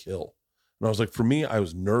fucking kill. And I was like, for me, I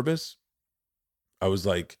was nervous. I was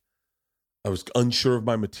unsure of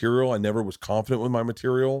my material. I never was confident with my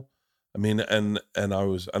material. I mean, and I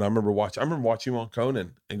remember watching you on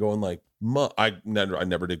Conan and going like, I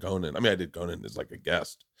never did Conan. I mean, I did Conan as like a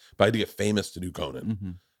guest, but I had to get famous to do Conan. Mm-hmm.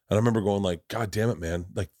 And I remember going like, God damn it, man,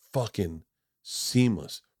 like fucking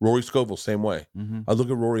seamless. Rory Scovel, same way. Mm-hmm. I look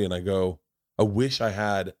at Rory and I go, I wish I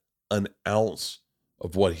had an ounce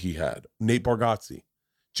of what he had. Nate Bargatze,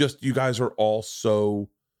 just you guys are all so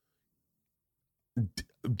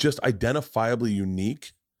just identifiably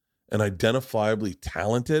unique and identifiably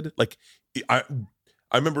talented. Like I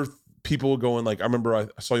remember people going like, I remember I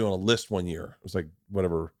saw you on a list one year. It was like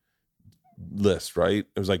whatever list, right?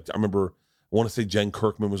 It was like, I remember, I want to say Jen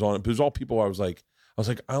Kirkman was on it, but it was all people I was like,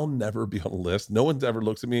 I'll never be on a list. No one ever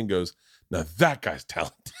looks at me and goes, now that guy's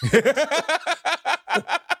talented.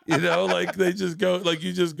 You know, like they just go, like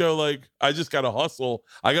you just go like, I just got to hustle.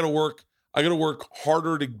 I got to work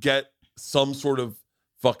harder to get some sort of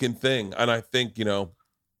fucking thing. And I think, you know,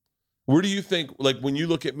 where do you think, like when you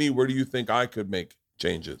look at me, where do you think I could make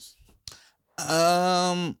changes?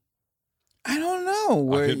 I don't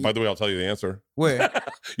know. By the way, I'll tell you the answer. Where?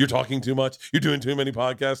 You're talking too much. You're doing too many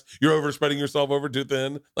podcasts. You're overspreading yourself over too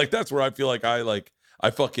thin. Like that's where I feel like I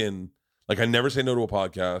never say no to a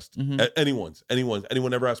podcast. Mm-hmm.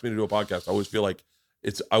 Anyone ever asked me to do a podcast, I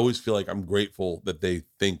always feel like I'm grateful that they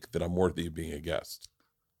think that I'm worthy of being a guest.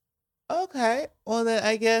 Okay. Well, then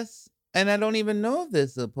I guess, and I don't even know if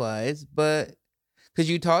this applies, but because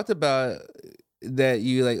you talked about that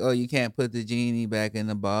you like, oh, you can't put the genie back in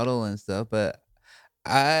the bottle and stuff, but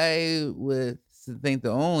I would think the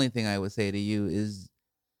only thing I would say to you is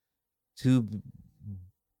to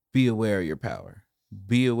be aware of your power.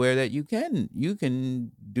 Be aware that you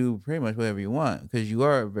can do pretty much whatever you want because you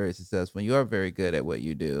are very successful. You are very good at what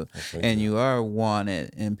you do, and you are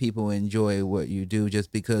wanted, and people enjoy what you do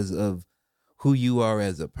just because of who you are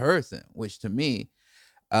as a person. Which to me,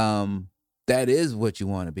 that is what you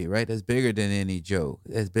want to be, right? That's bigger than any joke.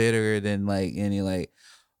 That's bigger than like any like,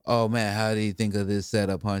 oh man, how do you think of this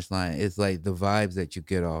setup punchline? It's like the vibes that you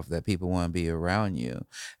get off that people want to be around you,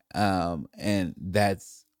 and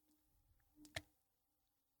that's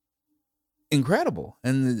incredible.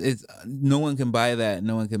 And it's no one can buy that,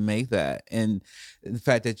 no one can make that. And the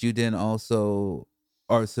fact that you then also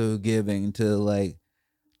are so giving to like,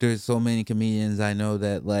 there's so many comedians I know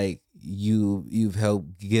that like you've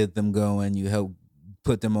helped get them going, you help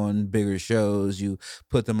put them on bigger shows, you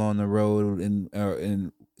put them on the road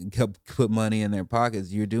and help put money in their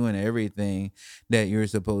pockets. You're doing everything that you're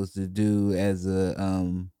supposed to do as a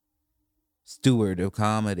steward of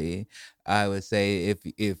comedy. I would say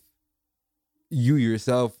if you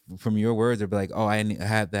yourself, from your words, are like, oh, I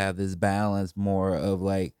have to have this balance more of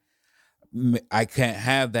like, I can't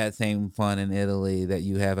have that same fun in Italy that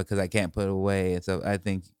you have because I can't put away. And so I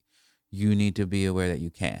think you need to be aware that you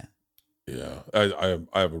can. Yeah, I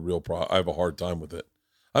have a real problem. I have a hard time with it.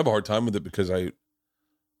 I have a hard time with it because I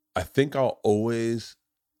think I'll always,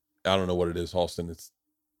 I don't know what it is, Halston. It's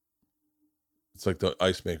like the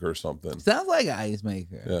ice maker or something. Sounds like an ice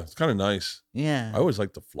maker. Yeah, it's kind of nice. Yeah. I always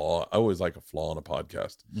like the flaw. I always like a flaw in a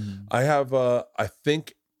podcast. Mm-hmm. I have, I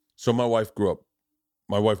think, so my wife grew up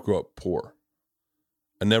poor.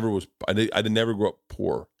 I never grew up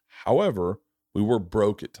poor. However, we were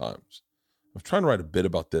broke at times. I was trying to write a bit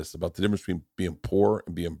about this, about the difference between being poor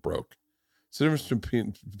and being broke. It's the difference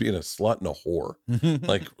between being a slut and a whore.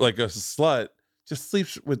 like a slut just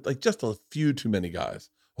sleeps with like just a few too many guys.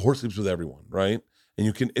 A whore sleeps with everyone, right?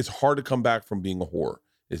 And it's hard to come back from being a whore.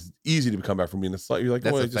 It's easy to come back from being a slut. You're like,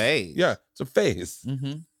 that's a phase. Yeah, it's a phase.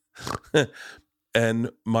 Mm-hmm. And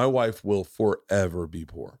my wife will forever be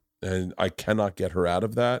poor. And I cannot get her out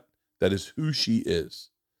of that. That is who she is.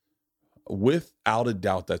 Without a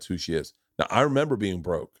doubt, that's who she is. Now, I remember being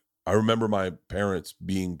broke. I remember my parents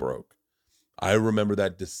being broke. I remember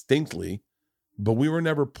that distinctly, but we were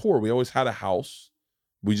never poor. We always had a house.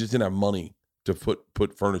 We just didn't have money to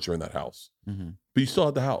put furniture in that house. Mm-hmm. But you still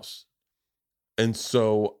had the house. And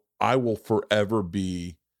so I will forever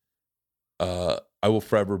be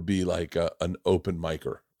like an open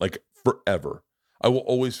micer, like forever. I will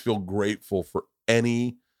always feel grateful for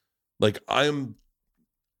any, like I've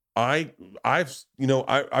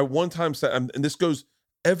one time said, and this goes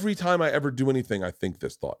every time I ever do anything, I think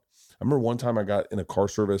this thought. I remember one time I got in a car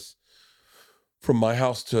service from my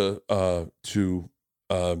house to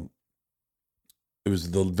it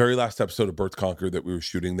was the very last episode of Birds Conquer that we were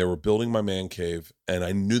shooting. They were building my man cave, and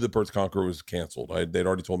I knew that Birds Conquer was canceled. They'd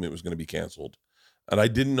already told me it was going to be canceled, and I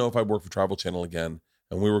didn't know if I'd work for Travel Channel again.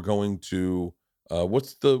 And we were going to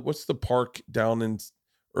what's the park down in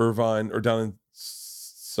Irvine or down in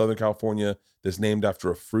Southern California that's named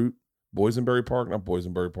after a fruit? Boysenberry Park, not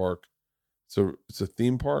Boysenberry Park. So it's a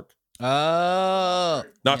theme park. Oh,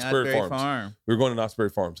 Knott's Berry Berry Farms. We were going to Knott's Berry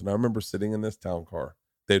Farms, and I remember sitting in this town car.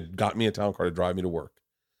 They got me a town car to drive me to work.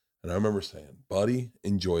 And I remember saying, buddy,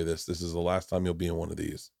 enjoy this. This is the last time you'll be in one of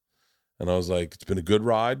these. And I was like, it's been a good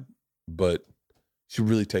ride, but you should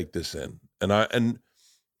really take this in. And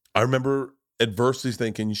I remember adversely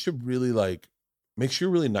thinking, you should really like, make sure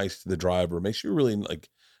you're really nice to the driver. Make sure you're really like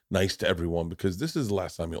nice to everyone, because this is the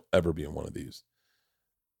last time you'll ever be in one of these.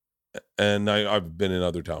 And I've been in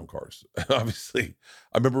other town cars. Obviously,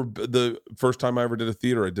 I remember the first time I ever did a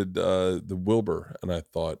theater, I did the Wilbur, and I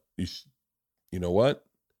thought, you know what?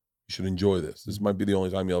 You should enjoy this. This might be the only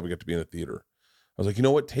time you'll ever get to be in a theater. I was like, you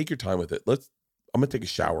know what? Take your time with it. I'm going to take a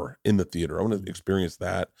shower in the theater. I want to experience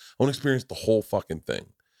that. I want to experience the whole fucking thing.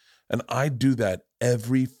 And I do that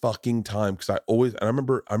every fucking time, because I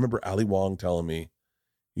remember Ali Wong telling me,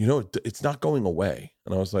 you know, it's not going away.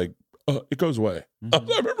 And I was like, it goes away.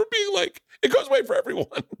 Mm-hmm. I remember being like, it goes away for everyone.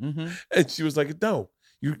 Mm-hmm. And she was like, no,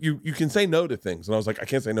 you can say no to things. And I was like, I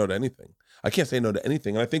can't say no to anything. I can't say no to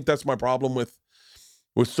anything. And I think that's my problem with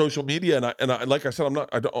social media. And I like I said,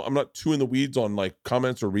 I'm not too in the weeds on like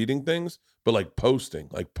comments or reading things, but like posting,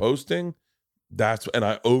 and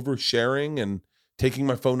I oversharing and taking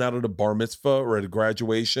my phone out at a bar mitzvah or at a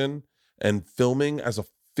graduation and filming as a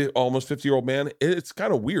almost 50-year-old man. It's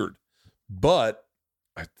kind of weird, but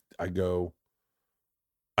I go,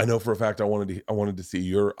 I know for a fact I wanted to see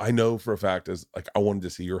your honeymoon.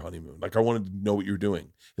 Like I wanted to know what you're doing.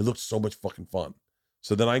 It looked so much fucking fun.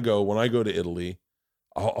 So then when I go to Italy,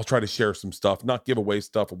 I'll try to share some stuff, not give away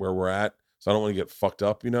stuff of where we're at. So I don't want to get fucked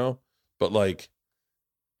up, you know, but like,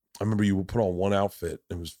 I remember you would put on one outfit.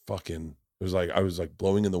 It was like, I was like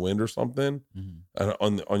blowing in the wind or something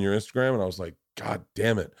on your Instagram. And I was like, God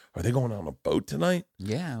damn it. Are they going on a boat tonight?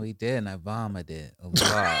 Yeah, we did. And I vomited a lot.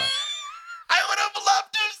 I would have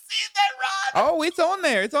loved to have seen that, Ron. Oh, it's on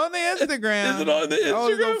there. It's on the Instagram. Is it on the Instagram? Oh,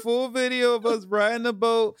 there's a full video of us riding the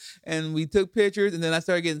boat, and we took pictures, and then I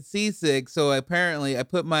started getting seasick. So apparently I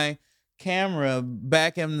put my camera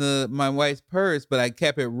back in my wife's purse, but I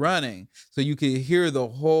kept it running so you could hear the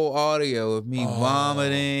whole audio of me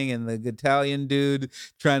vomiting and the Italian dude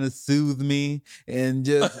trying to soothe me, and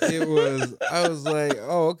I was like,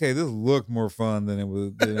 oh, okay, this looked more fun than it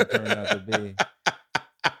turned out to be.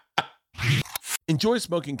 Enjoy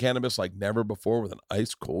smoking cannabis like never before with an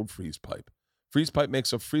ice cold freeze pipe. Freeze pipe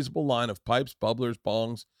makes a freezable line of pipes, bubblers,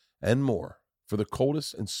 bongs, and more for the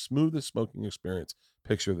coldest and smoothest smoking experience.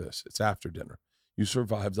 Picture this. It's after dinner. You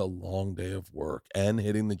survived a long day of work and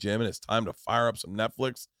hitting the gym, and it's time to fire up some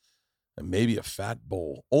Netflix and maybe a fat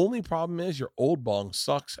bowl. Only problem is your old bong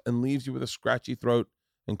sucks and leaves you with a scratchy throat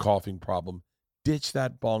and coughing problem. Ditch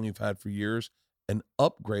that bong you've had for years and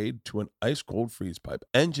upgrade to an ice-cold freeze pipe.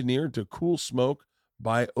 Engineered to cool smoke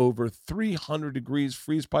by over 300 degrees,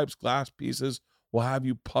 freeze pipe's glass pieces will have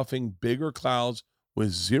you puffing bigger clouds with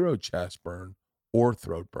zero chest burn or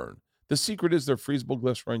throat burn. The secret is their freezable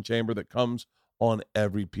glycerin chamber that comes on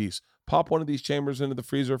every piece. Pop one of these chambers into the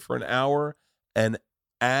freezer for an hour, and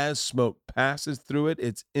as smoke passes through it,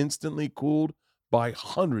 it's instantly cooled by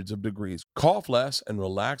hundreds of degrees. Cough less and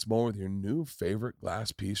relax more with your new favorite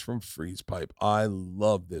glass piece from Freeze Pipe. I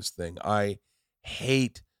love this thing. I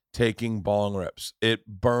hate taking bong rips. It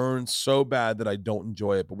burns so bad that I don't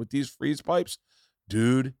enjoy it. But with these freeze pipes,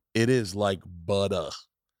 dude, it is like butter.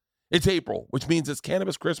 It's April, which means it's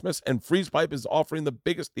Cannabis Christmas, and Freeze Pipe is offering the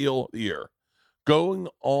biggest deal of the year. Going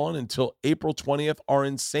on until April 20th are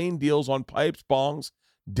insane deals on pipes, bongs,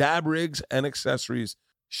 dab rigs, and accessories.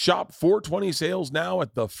 Shop 420 sales now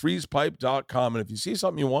at thefreezepipe.com. And if you see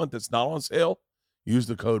something you want that's not on sale, use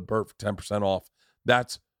the code BERT for 10% off.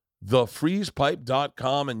 That's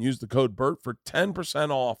thefreezepipe.com and use the code BERT for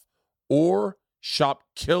 10% off. Or shop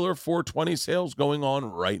Killer 420 sales going on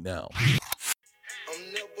right now.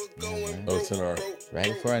 Oh, it's in our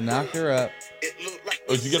Right before I knocked her up.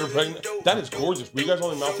 Oh, did you get her pregnant? That is gorgeous. Were you guys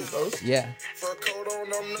on the Mountain Coast? Yeah.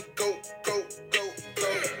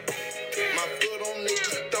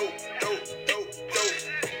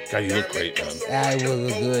 God, you look great, man. That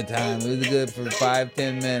was a good time. It was good for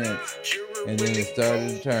 5-10 minutes. And then it started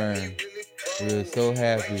to turn. We were so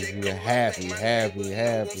happy. We were happy.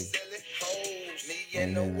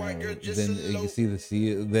 And then you can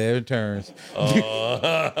see there it turns.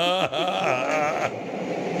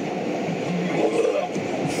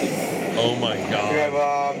 Oh my God. You have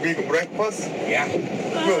a big breakfast? Yeah.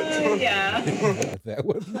 Good. Yeah. That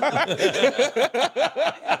was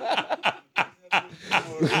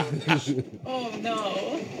Oh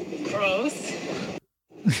no. Gross.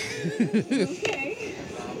 Okay.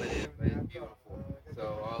 So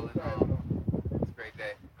all in all, it's a great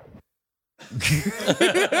day.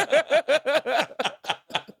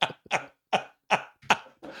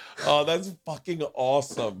 Oh, that's fucking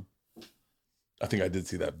awesome. I think I did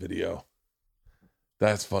see that video.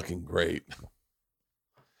 That's fucking great.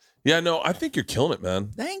 Yeah, no, I think you're killing it, man.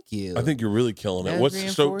 Thank you. I think you're really killing it.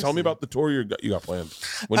 That's So tell me about the tour you got planned.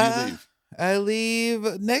 When do you leave? I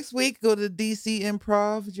leave next week, go to DC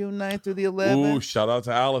Improv, June 9th through the 11th. Ooh, shout out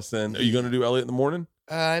to Allison. Are you going to do Elliot in the morning?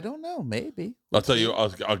 I don't know, maybe. I'll tell you,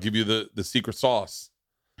 I'll give you the secret sauce.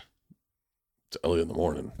 It's Elliot in the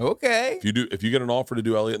morning. Okay. If you get an offer to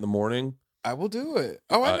do Elliot in the morning, I will do it.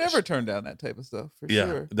 Oh, I never turn down that type of stuff for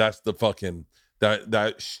sure. That's the fucking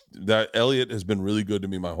that Elliot has been really good to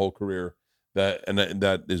me my whole career.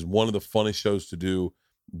 That is one of the funnest shows to do.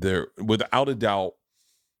 There, without a doubt,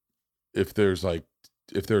 if there's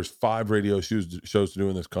 5 radio shows to do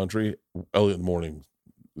in this country, Elliot in the morning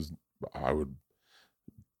is, I would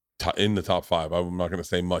in the top 5. I'm not going to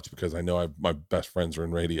say much because I know my best friends are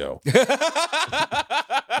in radio.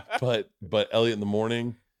 but Elliot in the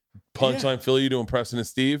morning. Punchline Philly, you doing Preston and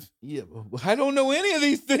Steve? Yeah, I don't know any of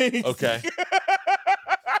these things. Okay.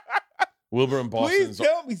 Wilbur in Boston's Please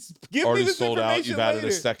tell me. Give already me this sold out. You've information added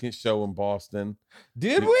a second show in Boston.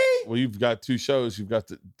 Did we? Well, you've got 2 shows. You've got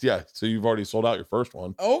so you've already sold out your first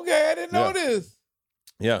one. Okay, I didn't know this.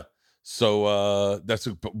 Yeah. So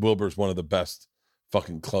Wilbur's one of the best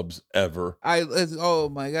fucking clubs ever. Oh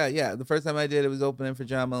my God, yeah. The first time I did it was opening for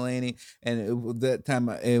John Mulaney, and that time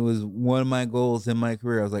it was one of my goals in my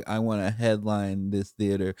career. I was like, I want to headline this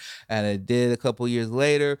theater, and I did. A couple years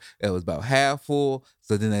later, it was about half full.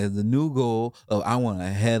 So then there's a new goal of I want to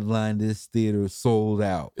headline this theater sold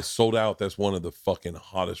out. It's sold out. That's one of the fucking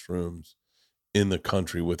hottest rooms in the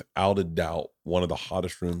country, without a doubt. One of the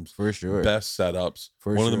hottest rooms, for sure. Best setups.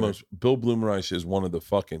 One of the most. Bill Blumenreich is one of the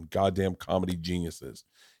fucking goddamn comedy geniuses.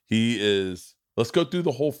 He is. Let's go through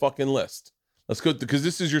the whole fucking list. Let's go because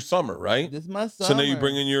this is your summer, right? This is my summer. So now you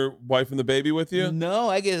bringing your wife and the baby with you? No,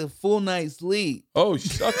 I get a full night's sleep. Oh,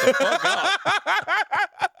 shut the fuck up.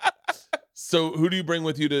 So who do you bring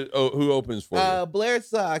with you who opens for you? Blair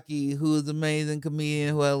Saki, who's an amazing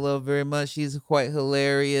comedian who I love very much. She's quite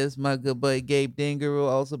hilarious. My good buddy Gabe Dinger will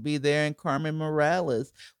also be there, and Carmen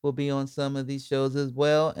Morales will be on some of these shows as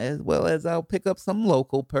well as I'll pick up some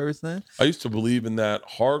local person. I used to believe in that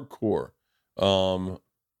hardcore.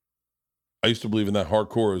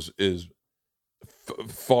 Is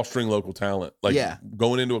fostering local talent, like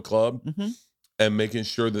going into a club. Mm-hmm. And making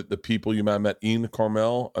sure that the people I met Ian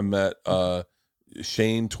Carmel, I met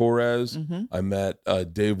Shane Torres, mm-hmm. I met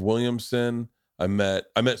Dave Williamson, I met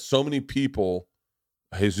so many people,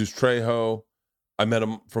 Jesus Trejo. I met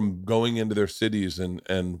them from going into their cities and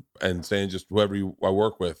saying just whoever I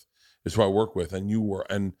work with is who I work with,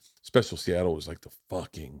 and Special Seattle was like or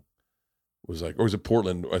was it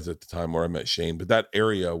Portland at the time where I met Shane, but that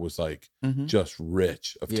area was like mm-hmm. just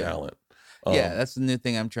rich of talent. Yeah, that's the new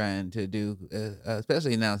thing I'm trying to do,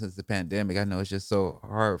 especially now since the pandemic. I know it's just so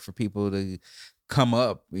hard for people to come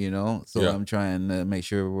up, So I'm trying to make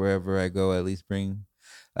sure wherever I go, at least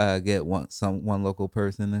get one local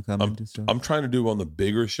person to come into show. I'm trying to do on the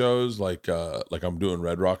bigger shows, like I'm doing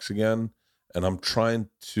Red Rocks again, and I'm trying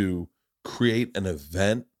to create an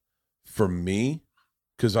event for me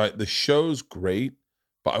because the show's great,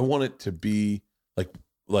 but I want it to be like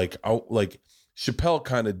Chappelle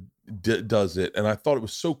kind of does it, and I thought it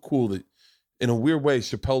was so cool that in a weird way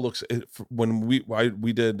Chappelle looks when we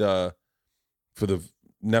did for the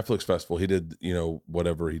Netflix festival, he did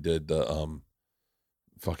whatever he did the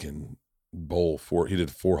fucking bowl for, he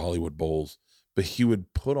did 4 Hollywood bowls, but he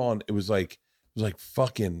would put on, it was like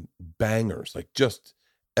fucking bangers, like just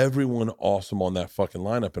everyone awesome on that fucking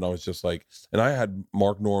lineup, and I was just like, and I had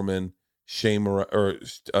Mark Norman, Sam Morrell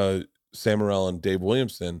and Dave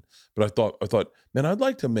Williamson, but I thought, man, I would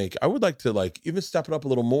like to like even step it up a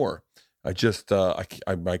little more I just I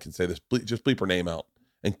can say this. Just bleep her name out,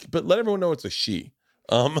 but let everyone know it's a she.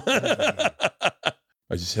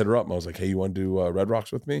 I just hit her up and I was like, hey, you want to do Red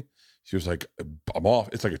Rocks with me? She was like, I'm off.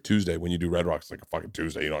 It's like a Tuesday. When you do Red Rocks, it's like a fucking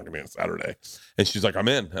Tuesday. You don't give me a Saturday. And she's like, I'm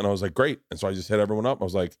in. And I was like, great. And so I just hit everyone up. I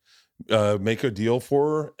was like, make a deal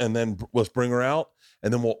for her and then let's bring her out.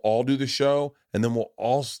 And then we'll all do the show. And then we'll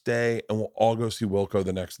all stay and we'll all go see Wilco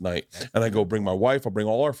the next night. And I go bring my wife. I'll bring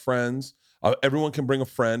all our friends. Everyone can bring a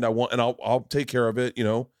friend. I'll take care of it, you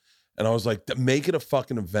know? And I was like, make it a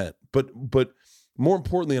fucking event. But more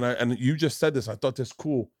importantly, and you just said this, I thought this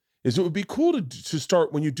cool, is it would be cool to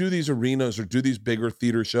start when you do these arenas or do these bigger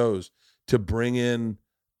theater shows to bring in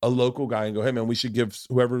a local guy and go, hey man, we should give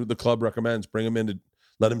whoever the club recommends, bring him in to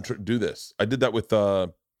let him do this. I did that with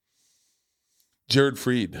Jared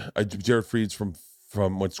Freed. Jared Freed's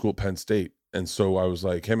from went to school at Penn State. And so I was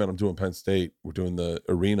like, hey man, I'm doing Penn State. We're doing the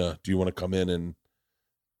arena. Do you want to come in?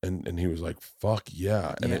 And he was like, fuck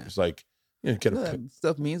yeah. And it was like, you know, That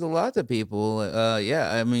stuff means a lot to people.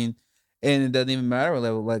 Yeah, I mean, and it doesn't even matter what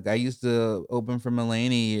level. Like I used to open for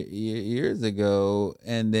Mulaney years ago,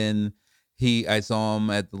 and then I saw him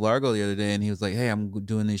at the Largo the other day, and he was like, "Hey, I'm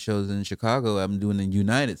doing these shows in Chicago. I'm doing the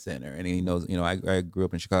United Center," and he knows, you know, I grew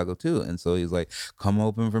up in Chicago too, and so he's like, "Come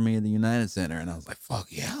open for me at the United Center," and I was like, "Fuck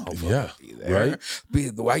yeah, I'll be there."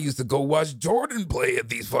 Right? I used to go watch Jordan play at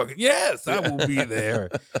these fucking. Yes, I will be there.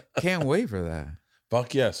 Can't wait for that.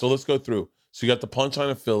 Fuck yeah. So let's go through. So you got the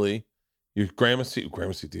Punchline of Philly. Your Gramercy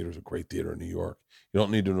Theater is a great theater in New York. You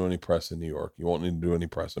don't need to do any press in New York. You won't need to do any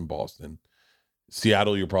press in Boston.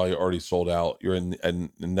 Seattle, you're probably already sold out. You're in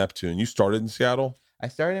Neptune. You started in Seattle? I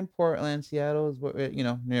started in Portland. Seattle is where, you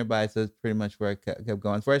know, nearby. So it's pretty much where I kept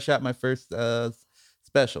going. It's where I shot my first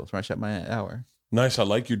specials, where I shot my hour. Nice. I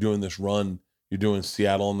like you're doing this run. You're doing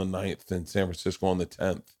Seattle on the 9th and San Francisco on the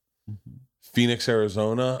 10th. Mm-hmm. Phoenix,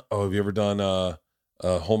 Arizona. Oh, have you ever done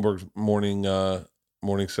Holmberg's Morning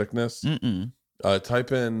Sickness? Mm-mm.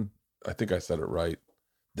 Type in, I think I said it right.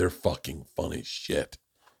 They're fucking funny shit.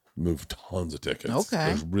 Moved tons of tickets. Okay.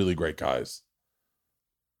 There's really great guys.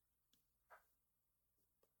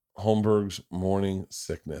 Holmberg's Morning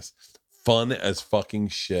Sickness. Fun as fucking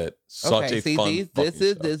shit. Such a fun this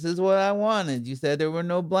is what I wanted. You said there were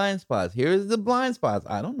no blind spots. Here's the blind spots.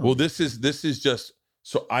 I don't know. Well, this is just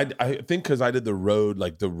so I think because I did the road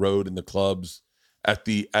in the clubs at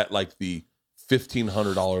like the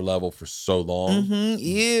 $1,500 level for so long. Mm-hmm.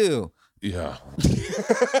 Ew. Yeah.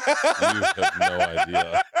 You have no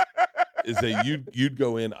idea. Is that you'd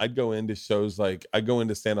go in, I'd go into shows like I'd go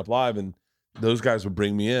into Stand Up Live and those guys would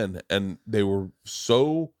bring me in and they were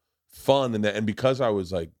so fun and because I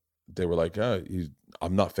was like, they were like, oh,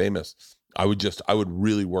 I'm not famous. I would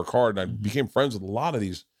really work hard and I became friends with a lot of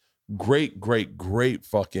these great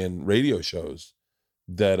fucking radio shows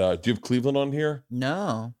that do you have Cleveland on here?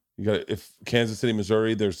 No. You got if Kansas City,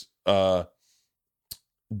 Missouri, there's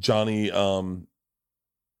Johnny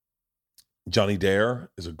Dare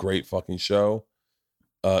is a great fucking show.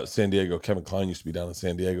 San Diego, Kevin Kline used to be down in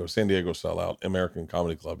San Diego. San Diego sellout. American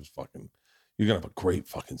Comedy Club is fucking. You're gonna have a great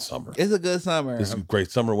fucking summer. It's a good summer. It's a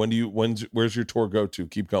great summer. Where's your tour go to?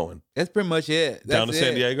 Keep going. That's pretty much it. Down to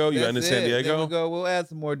San Diego. You end in San Diego. We'll add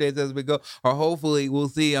some more dates as we go, or hopefully we'll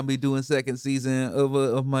see. I'll be doing second season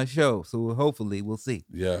of my show, so hopefully we'll see.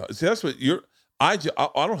 Yeah, see that's what you're. I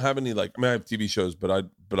don't have any like. I mean, I have TV shows, but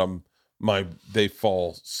they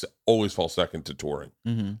always fall second to touring.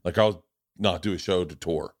 Mm-hmm. Like I'll not do a show to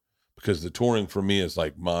tour because the touring for me is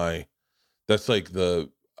like that's like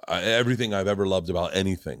the everything I've ever loved about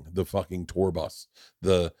anything. The fucking tour bus,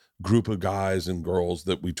 the group of guys and girls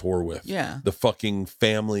that we tour with, the fucking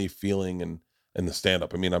family feeling and the stand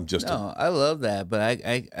up. I mean, I love that, but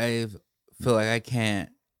I feel like I can't.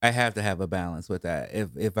 I have to have a balance with that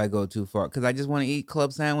if I go too far because I just want to eat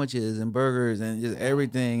club sandwiches and burgers and just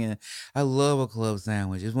everything, and I love a club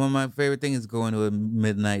sandwich. It's one of my favorite things, going to a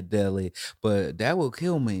midnight deli, but that will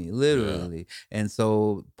kill me literally. Yeah. And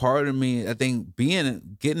so part of me, I think getting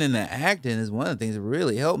into acting is one of the things that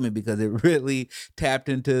really helped me because it really tapped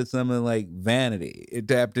into something like vanity. It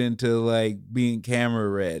tapped into like being camera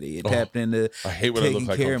ready. It tapped into I hate what I look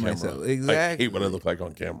like on camera. Myself. Exactly. I hate what I look like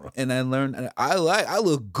on camera. And I learned I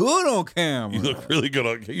look good on camera. You look really good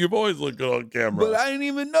on camera. You've always looked good on camera. But I didn't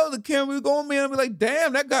even know the camera was going, man. I'd be like,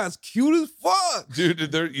 damn, that guy's cute as fuck.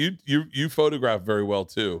 Dude, you photograph very well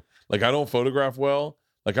too. Like I don't photograph well.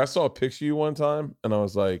 Like I saw a picture of you one time and I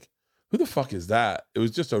was like, who the fuck is that? It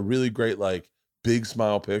was just a really great, like big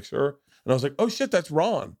smile picture. And I was like, oh shit, that's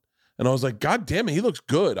Ron. And I was like, God damn it, he looks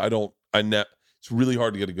good. It's really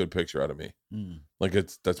hard to get a good picture out of me. Like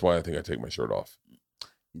that's why I think I take my shirt off.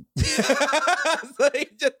 So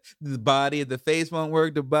the body, the face won't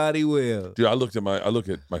work. The body will. Dude, I look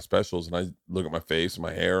at my specials and I look at my face,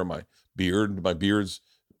 my hair, my beard. My beard's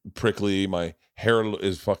prickly. My hair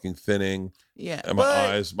is fucking thinning. Yeah, and my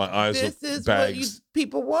eyes this are is bags. what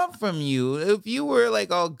people want from you. If you were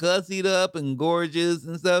like all gussied up and gorgeous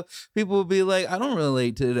and stuff, people would be like, I don't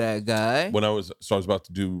relate to that guy. When I was about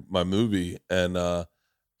to do my movie, and I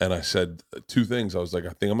said two things. I was like, I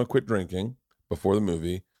think I'm gonna quit drinking before the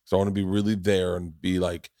movie, so I want to be really there and be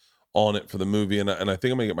like on it for the movie. And I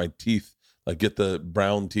think I'm gonna get my teeth, like get the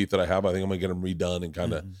brown teeth that I have. I think I'm gonna get them redone and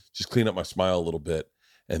kind of just clean up my smile a little bit.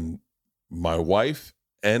 And my wife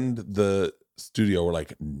and the studio were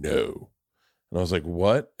like, no. And I was like,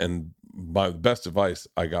 what? And my best advice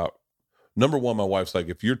I got, number one, my wife's like,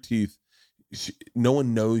 if your teeth, no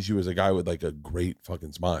one knows you as a guy with like a great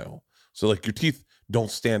fucking smile. So like your teeth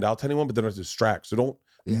don't stand out to anyone, but they're not distract. So don't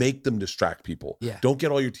make them distract people. Yeah. Don't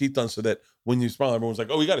get all your teeth done so that when you smile, everyone's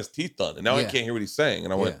like, oh, he got his teeth done. And now I can't hear what he's saying.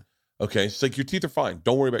 And I went, okay. She's like, your teeth are fine.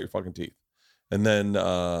 Don't worry about your fucking teeth. And then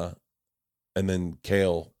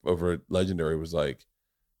Kale over at Legendary was like,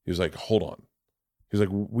 he was like, hold on. He was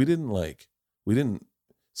like, we didn't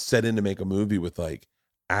set in to make a movie with like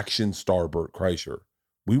action star Bert Kreischer.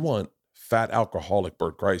 We want fat alcoholic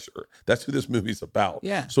Bert Kreischer. That's who this movie's about.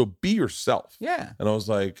 Yeah. So be yourself. Yeah. And I was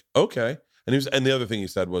like, okay. And the other thing he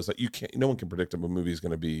said was that no one can predict if a movie is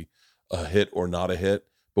going to be a hit or not a hit.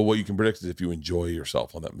 But what you can predict is if you enjoy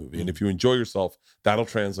yourself on that movie. And if you enjoy yourself, that'll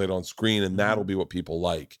translate on screen and that'll be what people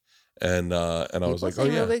like. And I was like, oh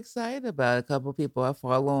yeah, really excited about it. A couple people I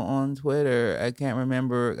follow on Twitter. I can't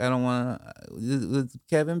remember. I don't want to. Was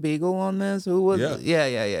Kevin Beagle on this? Who was? Yeah.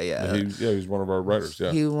 Yeah. He's one of our writers.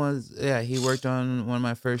 Yeah, he was. Yeah, he worked on one of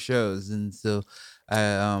my first shows, and so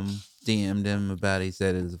I DM'd him about it. He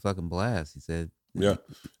said it was a fucking blast. He said, yeah,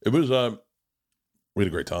 it was. We had a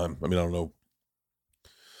great time. I mean, I don't know.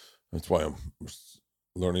 That's why I'm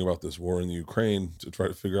learning about this war in the Ukraine to try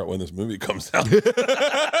to figure out when this movie comes out.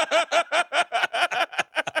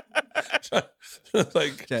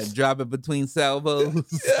 Like, try to drop it between salvos.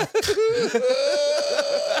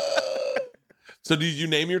 So did you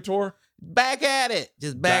name your tour? Back at it.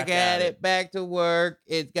 Just back at it. Back to work.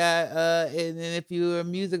 It's got and if you're a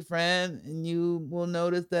music friend, and you will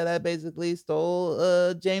notice that I basically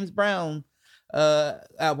stole James Brown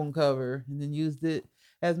album cover and then used it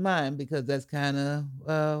as mine, because that's kind of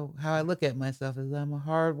how I look at myself, as I'm a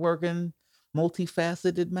hardworking,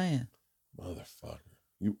 multifaceted man. Motherfucker,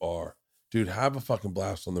 you are. Dude, have a fucking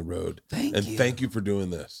blast on the road. Thank you. Thank you for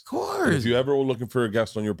doing this. Of course. And if you ever were looking for a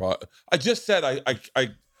guest on your pod, I just said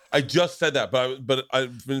I just said that, but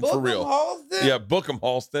I've been for real. Halston? Yeah, book him,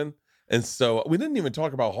 Halston. And so we didn't even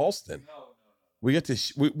talk about Halston. No. We get to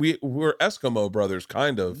we're Eskimo brothers,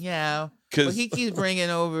 kind of. Yeah. Because he keeps bringing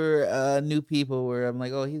over new people where I'm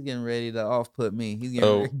like, oh, he's getting ready to off-put me. He's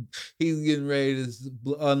getting ready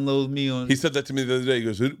to unload me on. He said that to me the other day. He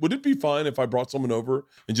goes, would it be fine if I brought someone over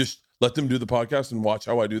and just let them do the podcast and watch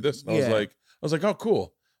how I do this? And I was like, oh,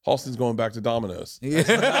 cool. Halston's going back to Domino's. Yeah.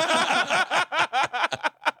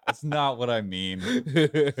 That's not what I mean.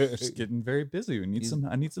 Just getting very busy. I need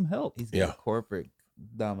some help. He's got a corporate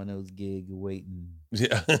Domino's gig waiting.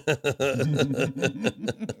 Yeah.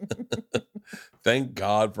 Thank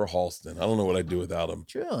God for Halston. I don't know what I'd do without him.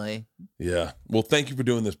 Truly. Yeah. Well, thank you for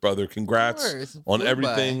doing this, brother. Congrats on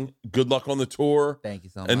everything. Good luck on the tour. Thank you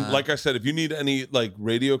so much. And like I said, if you need any like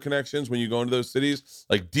radio connections when you go into those cities,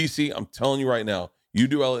 like DC, I'm telling you right now, you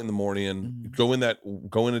do L in the morning and go in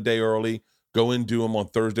a day early, go in, do them on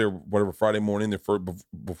Thursday or whatever, Friday morning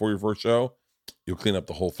before your first show. You'll clean up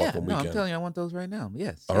the whole fucking weekend. I'm telling you, I want those right now.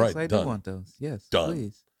 Yes. All right, I do want those. Yes. Done.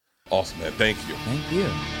 Please. Awesome, man. Thank you. Thank you.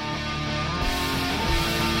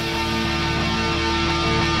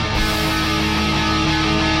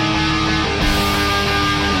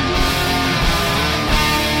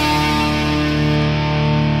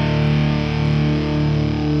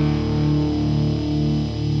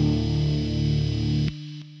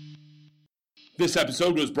 This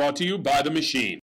episode was brought to you by The Machine.